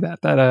can see that.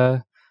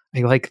 I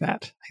like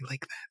that.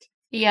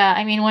 Yeah,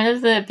 I mean, one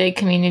of the big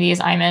communities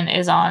I'm in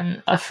is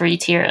on a free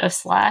tier of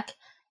Slack.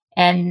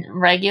 And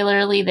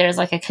regularly there's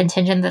like a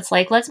contingent that's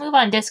like, let's move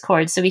on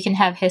Discord so we can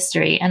have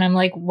history. And I'm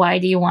like, why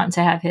do you want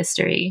to have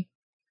history?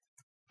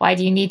 Why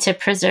do you need to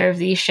preserve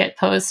these shit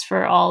posts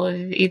for all of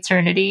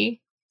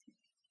eternity?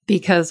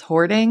 Because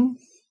hoarding.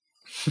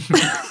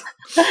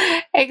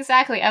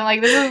 Exactly. I'm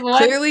like, this is one.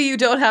 Clearly, you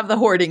don't have the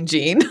hoarding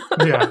gene.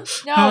 Yeah.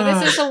 No,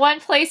 this is the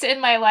one place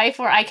in my life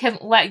where I can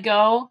let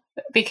go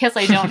because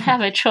I don't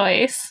have a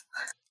choice.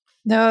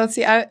 No,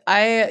 see,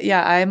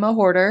 I'm a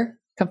hoarder.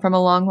 Come from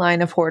a long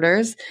line of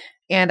hoarders,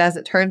 and as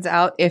it turns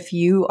out, if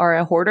you are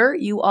a hoarder,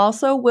 you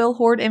also will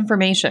hoard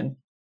information,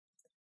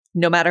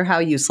 no matter how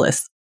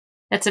useless.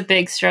 That's a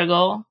big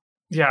struggle.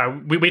 Yeah,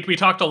 we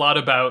talked a lot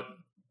about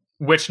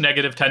which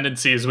negative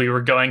tendencies we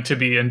were going to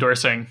be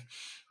endorsing,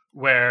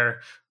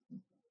 where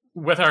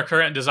with our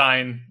current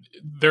design,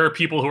 there are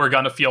people who are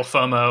going to feel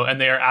FOMO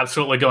and they are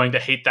absolutely going to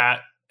hate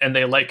that. And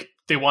they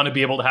want to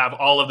be able to have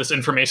all of this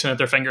information at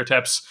their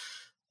fingertips.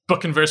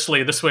 But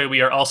conversely, this way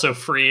we are also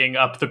freeing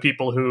up the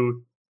people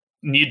who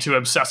need to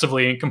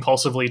obsessively and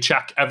compulsively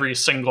check every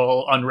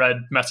single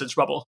unread message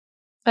bubble.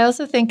 I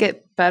also think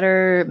it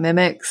better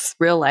mimics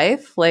real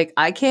life. Like,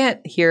 I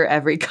can't hear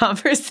every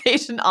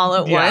conversation all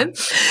at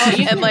once. Oh,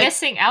 you've been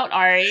missing out,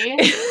 Ari.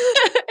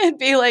 And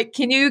be like,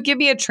 can you give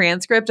me a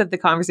transcript of the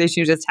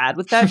conversation you just had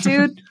with that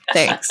dude?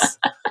 Thanks.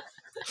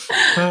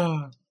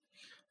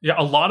 Yeah,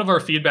 a lot of our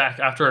feedback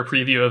after our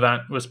preview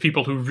event was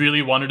people who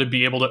really wanted to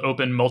be able to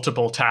open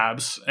multiple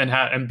tabs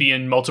and be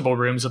in multiple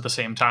rooms at the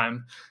same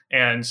time.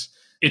 And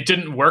it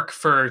didn't work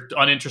for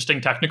uninteresting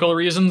technical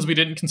reasons. We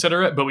didn't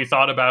consider it, but we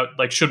thought about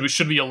like,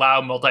 should we allow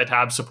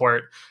multi-tab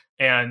support?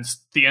 And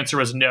the answer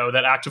was no.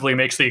 That actively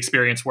makes the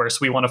experience worse.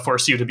 We want to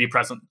force you to be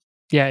present.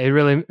 Yeah, it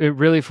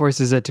really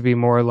forces it to be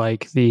more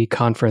like the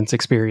conference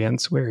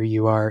experience where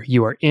you are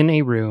in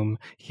a room.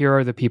 Here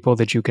are the people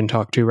that you can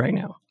talk to right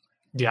now.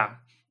 Yeah.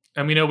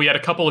 And we know we had a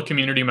couple of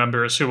community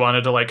members who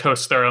wanted to like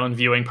host their own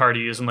viewing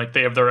parties and like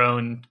they have their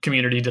own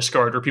community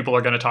Discord where people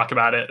are going to talk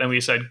about it. And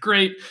we said,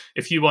 great,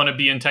 if you want to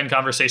be in 10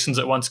 conversations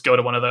at once, go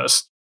to one of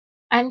those.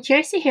 I'm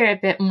curious to hear a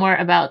bit more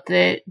about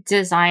the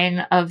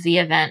design of the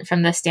event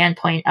from the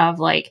standpoint of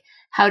like,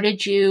 how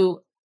did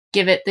you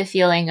give it the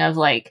feeling of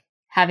like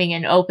having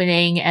an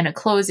opening and a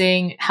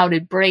closing? How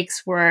did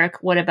breaks work?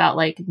 What about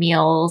like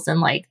meals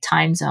and like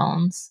time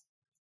zones?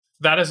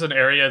 That is an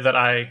area that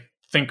I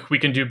think we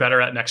can do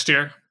better at next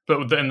year.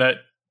 But then that,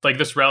 like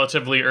this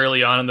relatively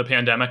early on in the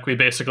pandemic, we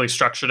basically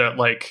structured it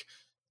like,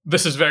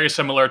 this is very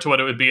similar to what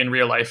it would be in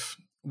real life.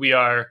 We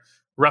are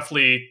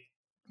roughly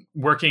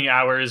working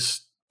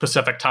hours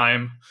Pacific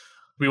time.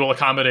 We will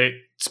accommodate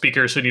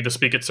speakers who need to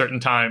speak at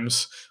certain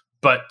times.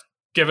 But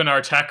given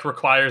our tech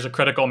requires a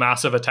critical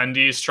mass of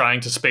attendees,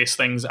 trying to space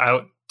things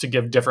out to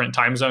give different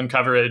time zone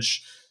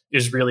coverage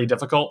is really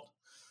difficult.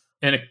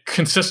 And a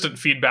consistent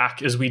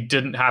feedback is we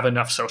didn't have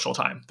enough social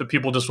time. The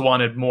people just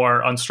wanted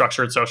more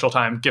unstructured social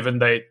time, given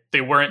they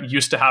weren't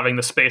used to having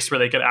the space where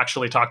they could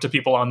actually talk to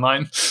people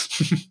online.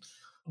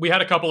 We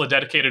had a couple of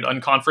dedicated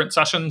unconference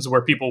sessions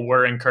where people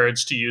were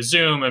encouraged to use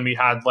Zoom, and we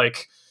had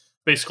like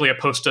basically a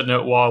post-it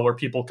note wall where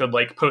people could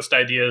like post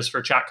ideas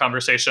for chat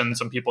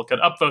conversations and people could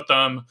upvote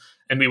them,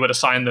 and we would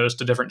assign those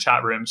to different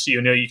chat rooms. So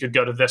you could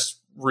go to this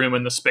room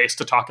in the space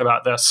to talk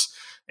about this,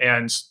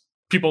 and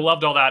people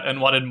loved all that and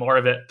wanted more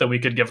of it than we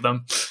could give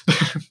them.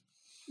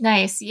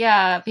 Nice.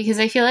 Yeah, because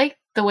I feel like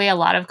the way a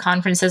lot of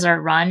conferences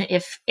are run,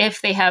 if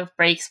they have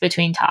breaks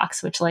between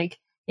talks, which like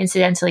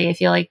incidentally, I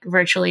feel like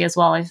virtually as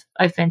well,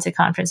 I've been to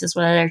conferences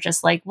where they're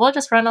just like, we'll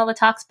just run all the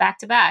talks back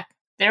to back.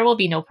 There will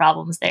be no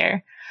problems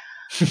there.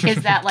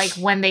 Is that like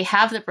when they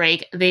have the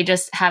break, they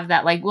just have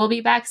that like, we'll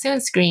be back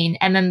soon screen.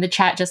 And then the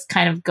chat just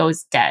kind of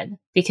goes dead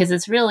because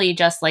it's really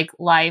just like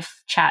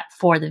live chat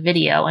for the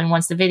video. And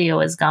once the video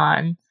is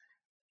gone,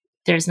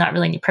 there's not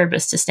really any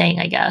purpose to staying,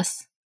 I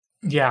guess.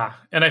 Yeah.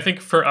 And I think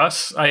for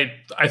us, I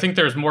think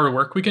there's more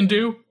work we can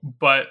do,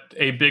 but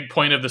a big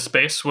point of the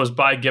space was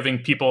by giving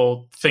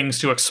people things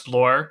to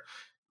explore.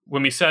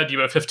 When we said you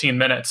have 15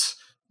 minutes,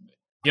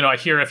 I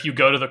hear if you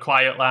go to the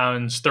quiet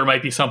lounge, there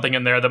might be something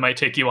in there that might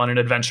take you on an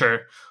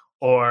adventure,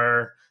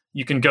 or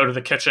you can go to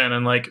the kitchen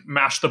and like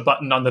mash the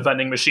button on the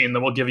vending machine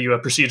that will give you a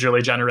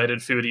procedurally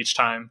generated food each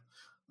time.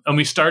 And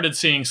we started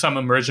seeing some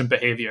emergent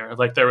behavior.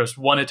 Like there was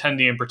one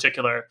attendee in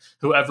particular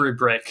who every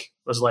break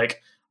was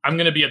like, I'm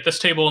going to be at this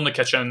table in the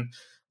kitchen.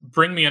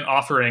 Bring me an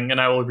offering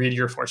and I will read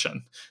your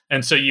fortune.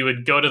 And so you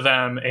would go to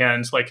them,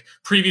 and like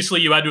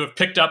previously you had to have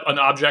picked up an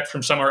object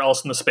from somewhere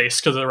else in the space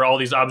because there were all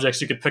these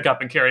objects you could pick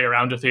up and carry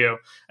around with you.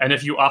 And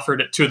if you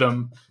offered it to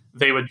them,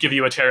 they would give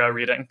you a tarot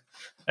reading.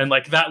 And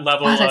like that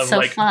level of so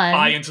like fun.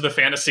 buy into the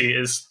fantasy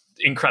is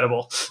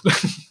incredible.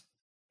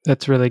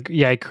 That's really,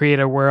 I create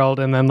a world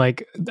and then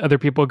like other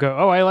people go,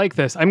 oh, I like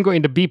this. I'm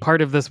going to be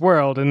part of this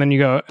world. And then you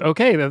go,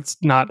 okay, that's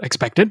not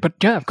expected, but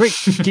yeah, great.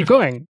 Keep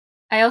going.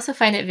 I also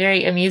find it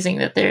very amusing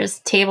that there's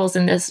tables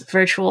in this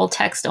virtual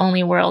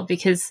text-only world,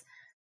 because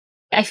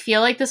I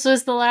feel like this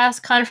was the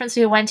last conference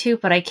we went to,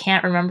 but I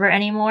can't remember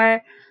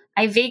anymore.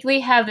 I vaguely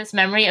have this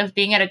memory of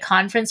being at a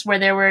conference where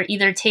there were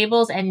either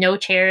tables and no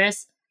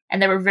chairs,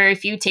 and there were very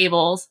few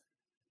tables,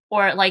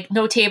 or like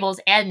no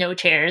tables and no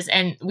chairs,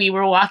 and we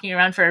were walking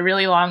around for a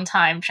really long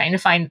time trying to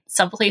find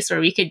someplace where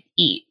we could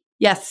eat.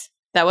 Yes,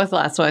 that was the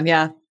last one.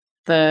 Yeah.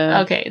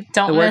 Okay,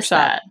 don't miss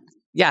that.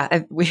 Yeah,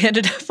 and we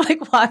ended up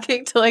like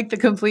walking to like the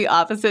complete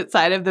opposite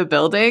side of the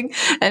building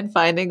and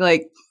finding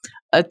like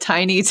a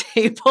tiny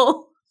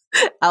table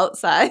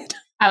outside.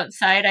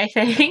 Outside, I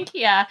think.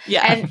 Yeah.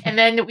 And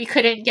then we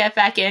couldn't get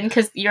back in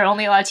because you're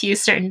only allowed to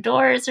use certain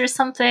doors or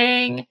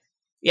something.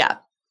 Yeah.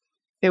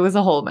 It was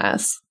a whole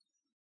mess.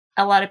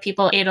 A lot of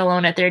people ate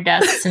alone at their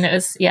desks, and it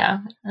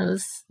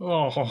was.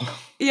 Oh.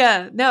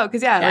 Yeah, no,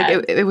 because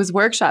like it was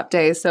workshop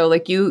day, so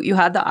like you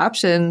had the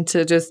option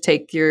to just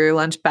take your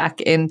lunch back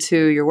into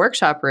your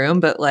workshop room,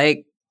 but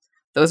like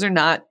those are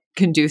not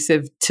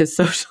conducive to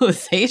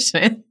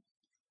socialization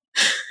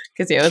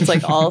because it's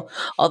like all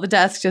the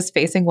desks just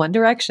facing one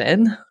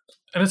direction,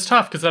 and it's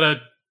tough because at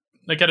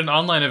an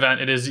online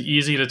event, it is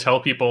easy to tell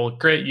people,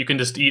 great, you can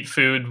just eat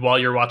food while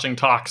you're watching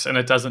talks, and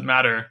it doesn't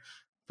matter,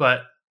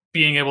 but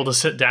being able to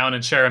sit down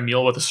and share a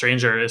meal with a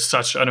stranger is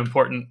such an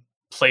important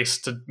place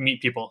to meet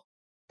people.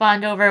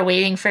 Bond over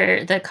waiting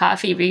for the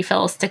coffee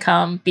refills to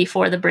come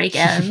before the break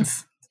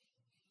ends.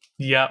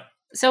 Yep.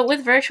 So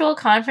with virtual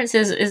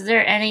conferences, is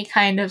there any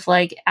kind of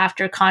like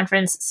after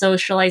conference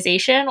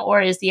socialization,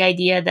 or is the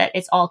idea that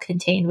it's all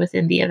contained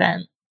within the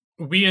event?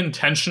 We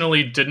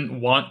intentionally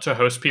didn't want to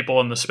host people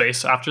in the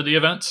space after the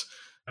event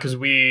because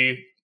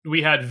we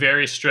had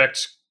very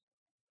strict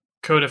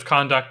code of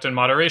conduct and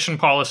moderation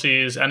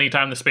policies.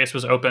 Anytime the space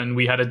was open,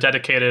 we had a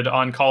dedicated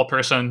on-call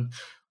person.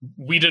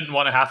 We didn't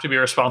want to have to be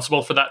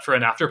responsible for that for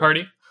an after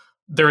party.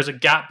 There was a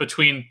gap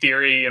between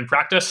theory and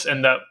practice,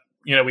 and that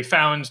we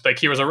found like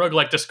here was a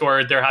roguelike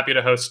Discord. They're happy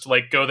to host,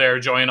 like go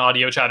there, join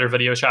audio chat or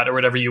video chat or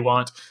whatever you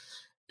want.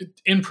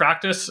 In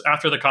practice,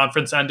 after the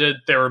conference ended,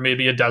 there were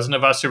maybe a dozen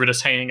of us who were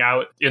just hanging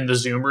out in the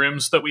Zoom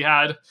rooms that we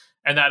had,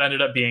 and that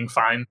ended up being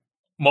fine.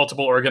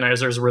 Multiple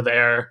organizers were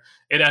there.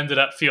 It ended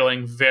up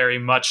feeling very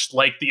much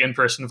like the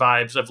in-person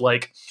vibes of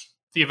like,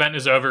 the event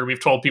is over,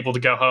 we've told people to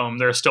go home,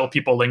 there are still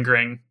people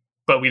lingering,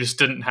 but we just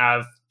didn't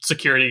have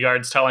security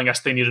guards telling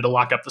us they needed to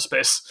lock up the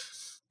space.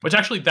 Which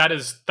actually, that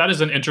is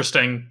an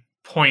interesting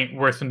point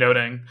worth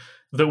noting,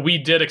 that we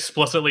did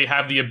explicitly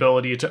have the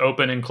ability to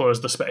open and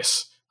close the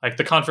space. Like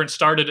the conference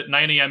started at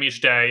 9 a.m.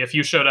 each day. If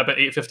you showed up at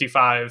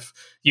 8:55,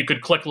 you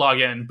could click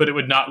log in, but it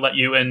would not let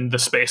you in the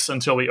space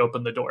until we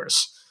opened the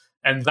doors.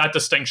 And that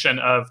distinction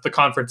of the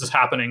conference is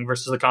happening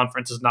versus the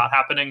conference is not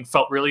happening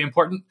felt really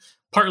important,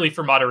 partly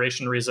for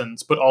moderation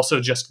reasons, but also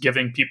just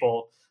giving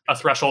people a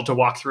threshold to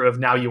walk through of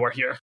now you are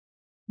here.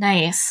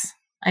 Nice.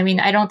 I mean,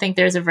 I don't think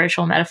there's a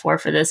virtual metaphor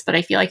for this, but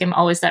I feel like I'm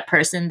always that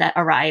person that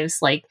arrives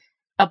like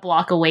a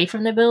block away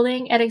from the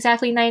building at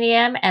exactly 9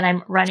 a.m. and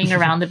I'm running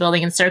around the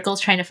building in circles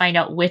trying to find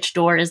out which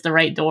door is the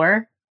right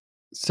door.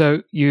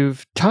 So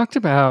you've talked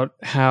about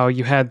how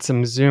you had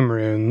some Zoom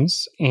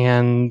rooms,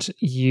 and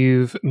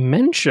you've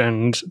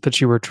mentioned that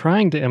you were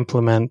trying to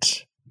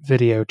implement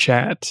video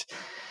chat.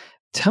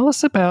 Tell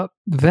us about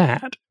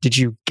that. Did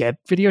you get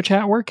video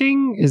chat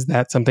working? Is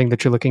that something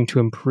that you're looking to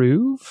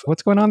improve?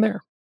 What's going on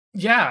there?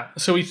 Yeah,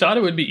 so we thought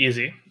it would be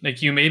easy.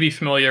 Like you may be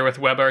familiar with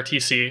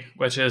WebRTC,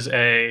 which is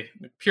a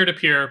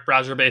peer-to-peer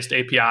browser-based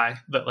API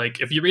that like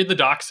if you read the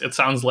docs, it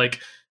sounds like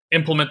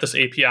implement this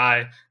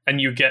API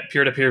and you get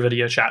peer-to-peer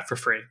video chat for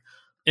free.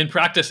 In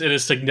practice, it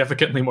is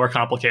significantly more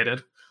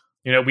complicated.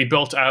 We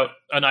built out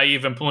a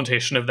naive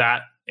implementation of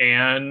that,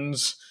 and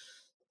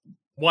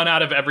 1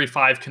 out of every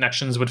 5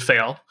 connections would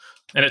fail.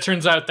 And it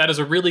turns out that is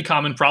a really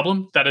common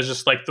problem. That is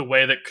just like the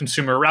way that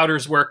consumer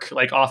routers work.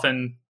 Like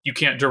often you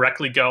can't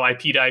directly go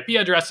IP to IP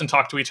address and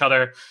talk to each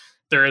other.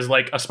 There is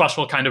like a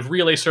special kind of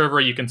relay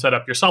server you can set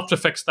up yourself to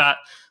fix that.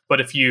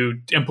 But if you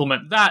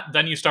implement that,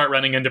 then you start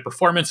running into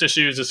performance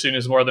issues as soon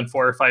as more than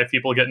 4 or 5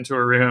 people get into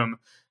a room.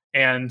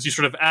 And you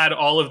sort of add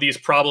all of these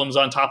problems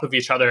on top of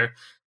each other.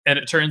 And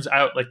it turns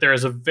out like there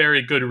is a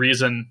very good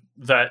reason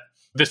that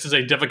this is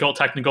a difficult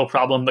technical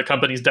problem that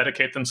companies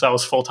dedicate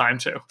themselves full time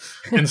to.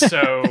 And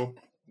so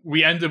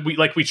we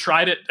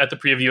tried it at the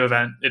preview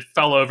event. It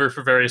fell over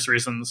for various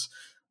reasons.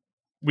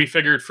 We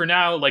figured for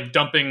now, like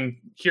dumping,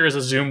 here's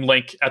a Zoom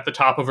link at the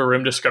top of a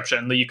room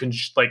description that you can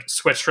like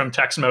switch from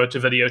text mode to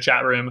video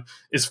chat room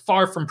is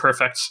far from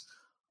perfect.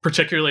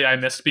 Particularly, I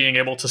missed being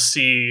able to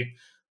see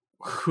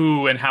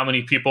who and how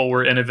many people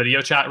were in a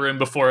video chat room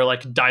before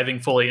like diving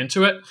fully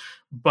into it.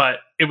 But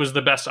it was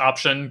the best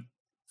option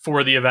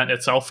for the event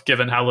itself,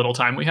 given how little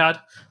time we had.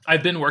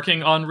 I've been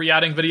working on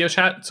re-adding video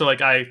chat. So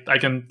like I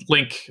can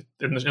link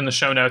in the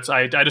show notes.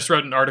 I just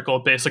wrote an article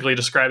basically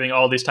describing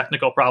all these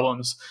technical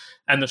problems.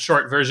 And the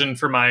short version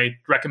for my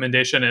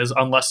recommendation is,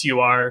 unless you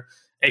are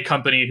a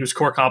company whose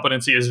core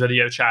competency is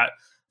video chat,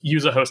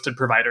 use a hosted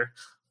provider.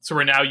 So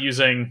we're now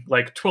using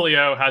like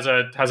Twilio has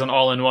an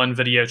all-in-one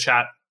video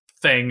chat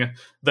thing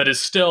that is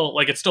still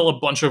like, it's still a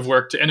bunch of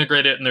work to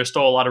integrate it. And there's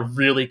still a lot of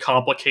really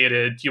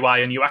complicated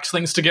UI and UX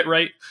things to get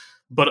right.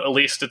 But at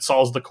least it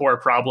solves the core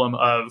problem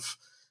of,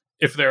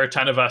 if there are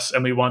 10 of us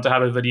and we want to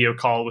have a video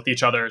call with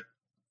each other,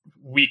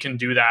 we can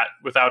do that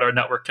without our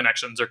network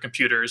connections or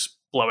computers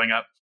blowing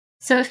up.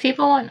 So if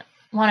people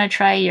want to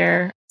try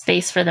your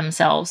space for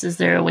themselves, is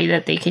there a way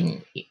that they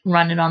can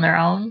run it on their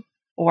own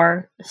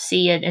or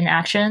see it in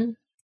action?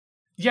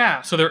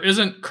 Yeah, so there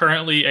isn't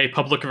currently a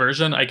public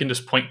version I can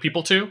just point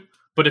people to.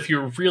 But if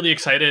you're really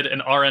excited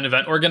and are an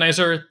event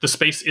organizer, the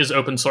space is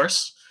open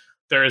source.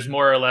 There is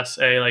more or less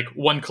a like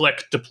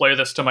one-click deploy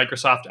this to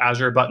Microsoft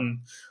Azure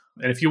button.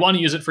 And if you want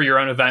to use it for your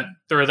own event,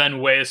 there are then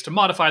ways to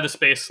modify the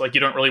space. Like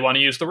you don't really want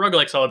to use the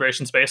roguelike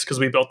celebration space because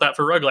we built that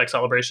for roguelike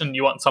celebration.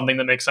 You want something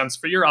that makes sense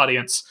for your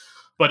audience.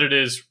 But it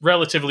is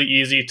relatively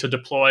easy to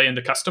deploy and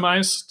to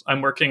customize.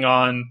 I'm working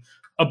on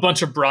a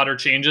bunch of broader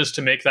changes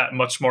to make that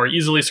much more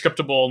easily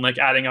scriptable, and like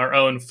adding our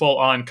own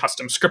full-on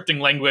custom scripting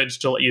language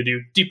to let you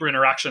do deeper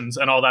interactions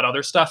and all that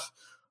other stuff.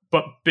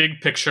 But big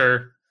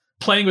picture,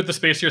 playing with the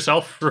space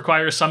yourself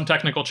requires some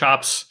technical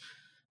chops,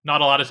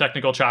 not a lot of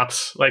technical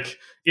chops. Like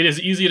it is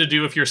easy to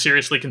do if you're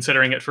seriously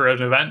considering it for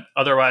an event,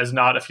 otherwise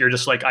not if you're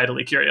just like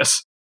idly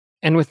curious.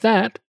 And with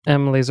that,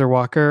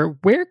 Laserwalker,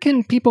 where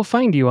can people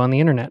find you on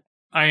the internet?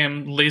 I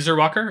am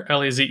Laserwalker,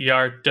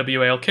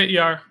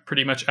 LAZERWALKER,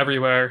 pretty much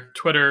everywhere.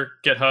 Twitter,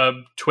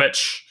 GitHub,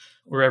 Twitch,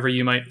 wherever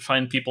you might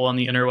find people on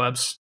the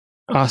interwebs.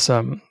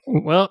 Awesome.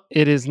 Well,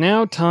 it is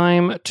now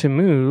time to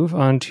move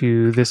on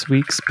to this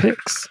week's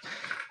picks.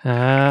 Ari,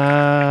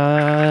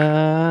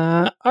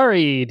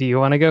 do you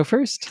want to go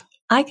first?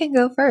 I can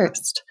go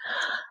first.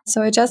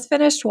 So I just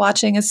finished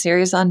watching a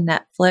series on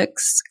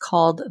Netflix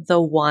called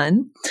The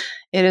One.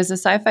 It is a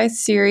sci-fi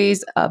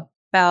series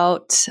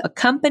about a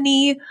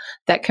company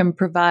that can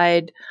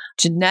provide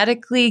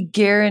genetically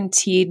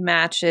guaranteed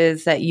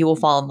matches that you will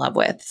fall in love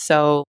with.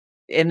 So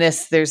in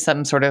this, there's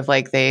some sort of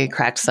like they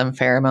cracked some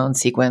pheromone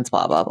sequence,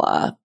 blah, blah,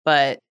 blah.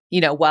 But you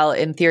know, while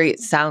in theory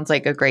it sounds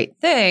like a great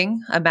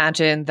thing,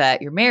 imagine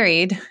that you're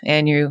married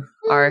and you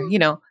are, you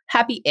know,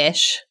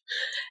 happy-ish.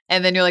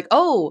 And then you're like,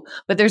 oh,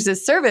 but there's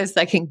this service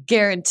that can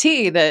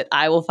guarantee that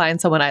I will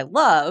find someone I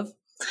love.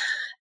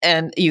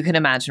 And you can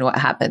imagine what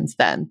happens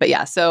then. But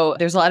yeah, so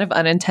there's a lot of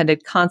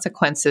unintended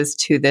consequences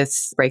to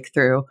this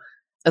breakthrough,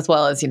 as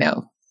well as, you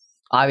know,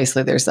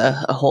 obviously there's a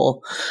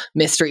whole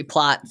mystery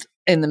plot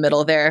in the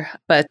middle there.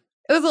 But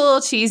it was a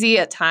little cheesy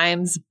at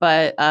times,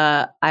 but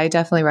I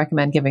definitely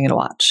recommend giving it a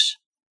watch.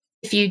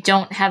 If you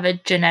don't have a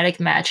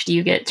genetic match, do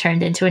you get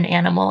turned into an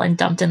animal and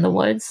dumped in the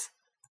woods?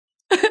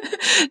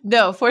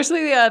 No,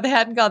 fortunately, they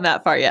hadn't gone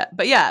that far yet.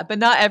 But yeah, but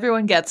not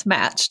everyone gets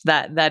matched.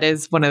 That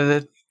is one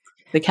of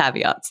the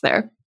caveats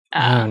there.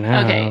 Oh,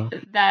 no. Okay,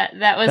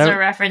 that was a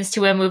reference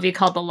to a movie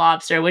called The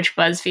Lobster, which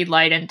BuzzFeed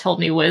lied and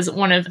told me was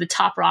one of the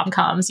top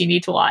rom-coms you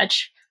need to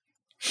watch.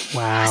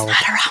 Wow. It's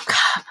not a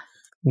rom-com.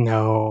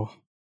 No.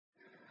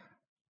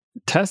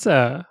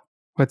 Tessa,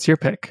 what's your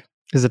pick?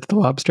 Is it The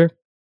Lobster?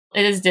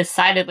 It is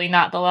decidedly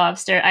not The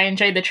Lobster. I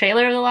enjoyed the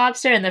trailer of The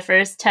Lobster and the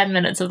first 10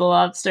 minutes of The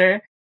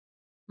Lobster.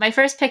 My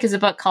first pick is a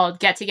book called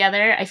Get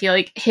Together. I feel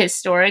like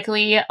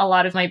historically, a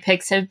lot of my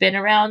picks have been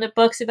around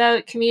books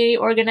about community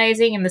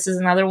organizing, and this is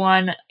another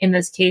one, in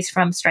this case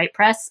from Stripe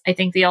Press. I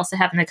think they also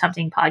have an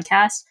accompanying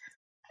podcast.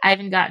 I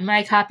haven't gotten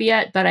my copy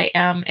yet, but I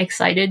am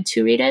excited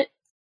to read it.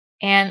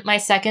 And my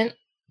second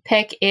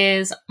pick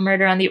is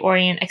Murder on the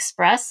Orient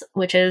Express,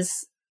 which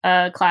is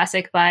a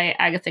classic by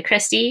Agatha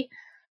Christie.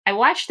 I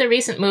watched the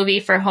recent movie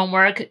for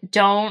homework.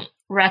 Don't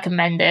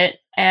recommend it.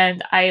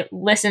 And I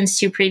listened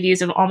to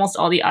previews of almost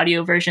all the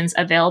audio versions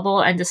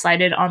available and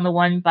decided on the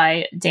one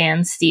by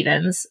Dan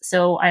Stevens.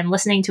 So I'm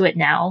listening to it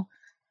now.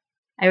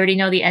 I already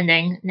know the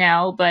ending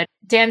now, but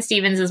Dan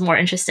Stevens is more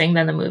interesting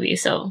than the movie.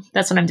 So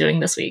that's what I'm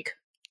doing this week.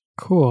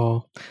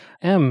 Cool.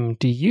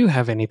 Do you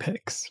have any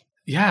picks?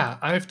 Yeah,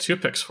 I have 2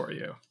 picks for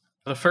you.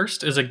 The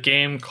first is a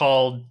game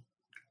called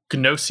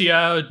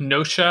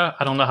Gnosia.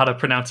 I don't know how to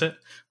pronounce it,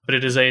 but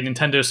it is a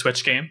Nintendo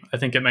Switch game. I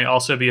think it may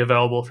also be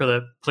available for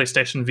the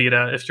PlayStation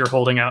Vita if you're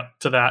holding out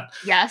to that.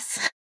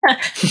 Yes.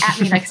 At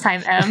me next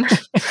time, M.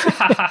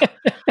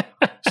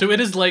 So it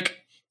is like,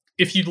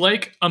 if you'd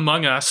like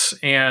Among Us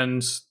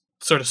and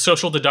sort of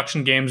social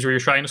deduction games where you're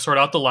trying to sort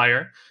out the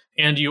liar,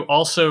 and you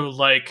also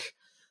like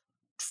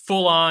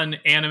full-on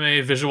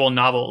anime visual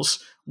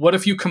novels, what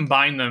if you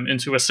combine them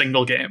into a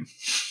single game?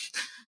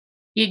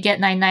 You'd get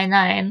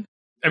 999.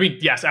 I mean,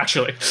 yes,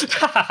 actually.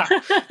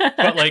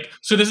 But like,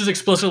 so this is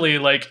explicitly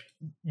like,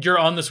 you're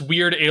on this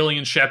weird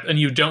alien ship and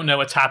you don't know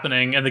what's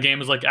happening, and the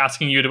game is like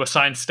asking you to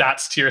assign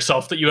stats to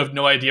yourself that you have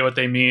no idea what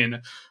they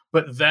mean.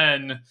 But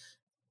then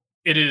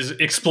it is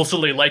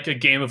explicitly like a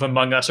game of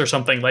Among Us or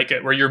something like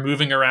it, where you're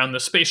moving around the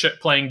spaceship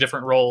playing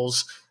different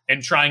roles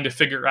and trying to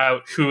figure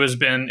out who has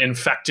been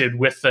infected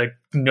with the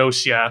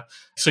Gnosia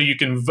so you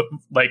can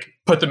like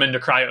put them into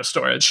cryo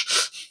storage.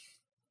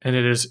 And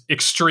it is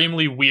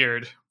extremely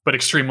weird, but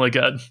extremely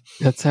good.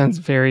 That sounds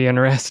very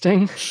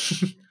interesting.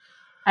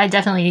 I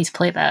definitely need to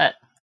play that.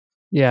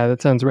 Yeah,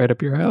 that sounds right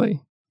up your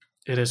alley.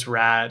 It is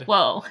rad.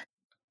 Whoa.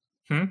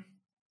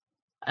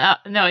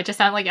 No, it just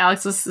sounded like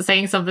Alex was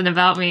saying something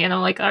about me, and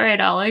I'm like, all right,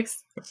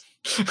 Alex.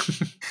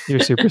 You're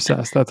super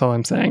sus. That's all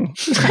I'm saying.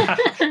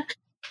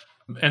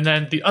 And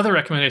then the other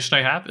recommendation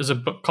I have is a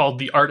book called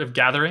The Art of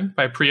Gathering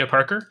by Priya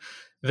Parker.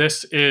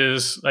 This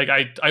is, like,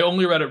 I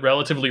only read it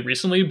relatively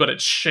recently, but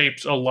it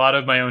shaped a lot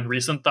of my own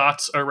recent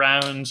thoughts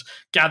around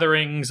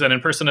gatherings and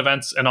in-person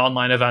events and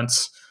online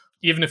events.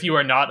 Even if you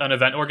are not an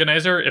event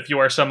organizer, if you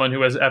are someone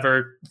who has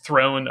ever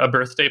thrown a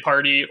birthday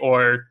party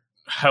or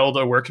held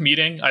a work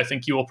meeting, I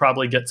think you will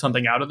probably get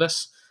something out of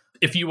this.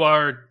 If you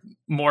are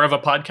more of a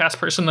podcast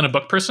person than a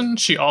book person,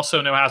 she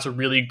also now has a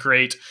really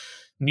great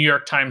New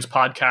York Times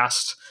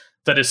podcast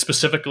that is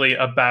specifically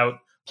about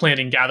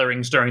planning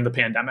gatherings during the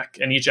pandemic.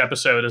 And each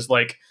episode is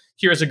like,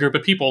 here's a group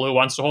of people who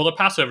wants to hold a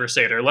Passover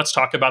Seder. Let's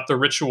talk about the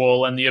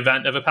ritual and the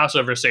event of a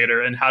Passover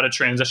Seder and how to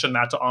transition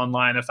that to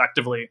online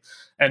effectively.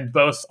 And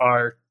both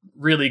are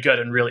really good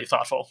and really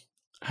thoughtful.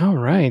 All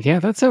right. Yeah,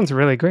 that sounds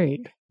really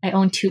great. I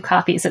own 2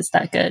 copies. It's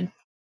that good.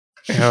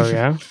 Oh,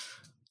 yeah.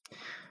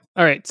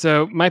 All right.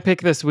 So my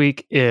pick this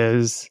week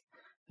is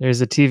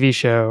there's a TV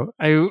show.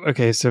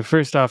 Okay. So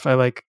first off, I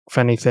like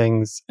funny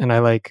things and I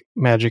like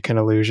magic and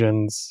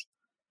illusions.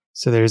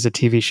 So there's a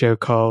TV show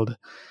called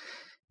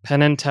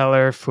Penn and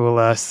Teller Fool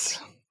Us.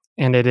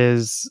 And it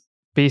is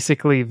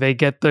basically they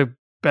get the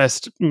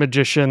best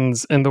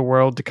magicians in the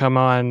world to come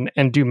on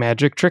and do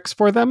magic tricks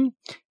for them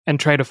and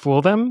try to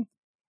fool them.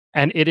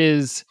 And it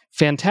is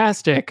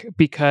fantastic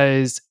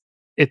because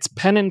it's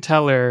Penn and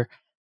Teller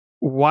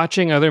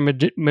watching other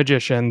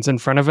magicians in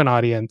front of an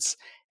audience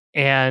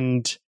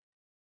and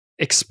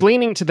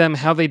explaining to them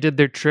how they did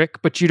their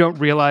trick, but you don't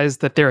realize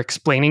that they're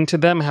explaining to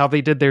them how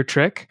they did their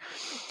trick.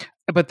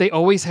 But they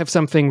always have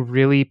something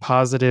really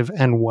positive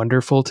and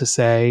wonderful to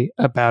say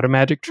about a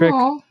magic trick.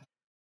 Aww.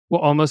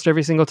 Well, almost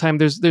every single time.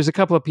 There's a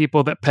couple of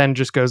people that Penn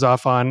just goes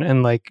off on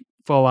and like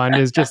full on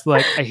is just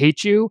like, I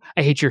hate you.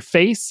 I hate your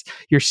face,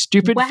 your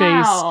stupid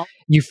face.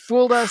 You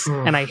fooled us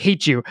and I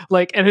hate you.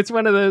 Like, and it's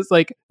one of those,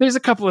 like, there's a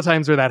couple of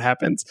times where that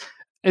happens.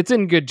 It's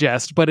in good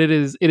jest, but it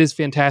is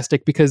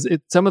fantastic because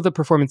some of the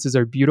performances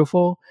are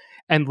beautiful.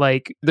 And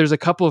like, there's a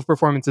couple of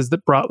performances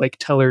that brought like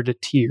Teller to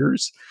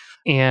tears.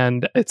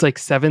 And it's like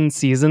 7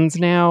 seasons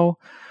now.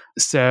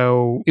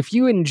 So if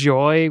you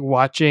enjoy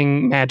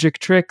watching magic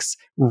tricks,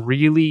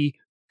 really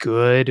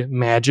good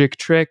magic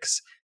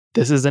tricks,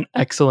 this is an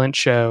excellent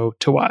show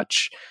to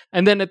watch.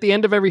 And then at the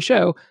end of every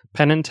show,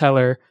 Penn and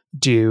Teller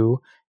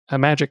do a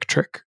magic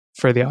trick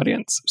for the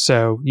audience.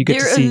 So you get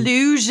to see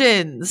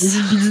illusions.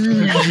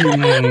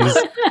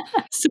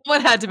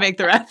 Someone had to make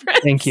the reference.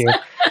 Thank you.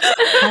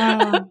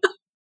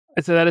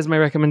 So that is my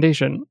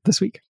recommendation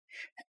this week.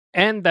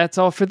 And that's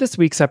all for this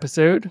week's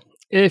episode.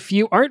 If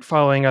you aren't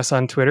following us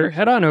on Twitter,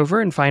 head on over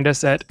and find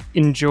us at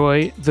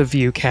Enjoy the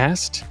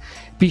Viewcast.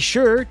 Be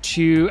sure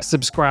to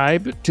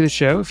subscribe to the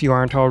show if you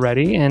aren't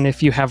already, and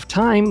if you have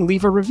time,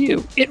 leave a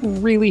review. It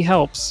really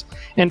helps.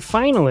 And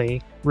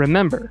finally,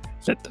 remember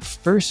that the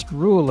first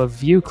rule of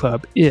View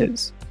Club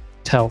is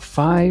tell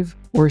 5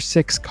 or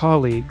 6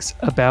 colleagues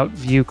about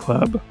View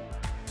Club.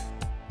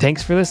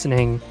 Thanks for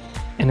listening,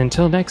 and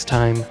until next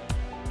time,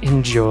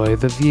 enjoy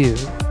the view.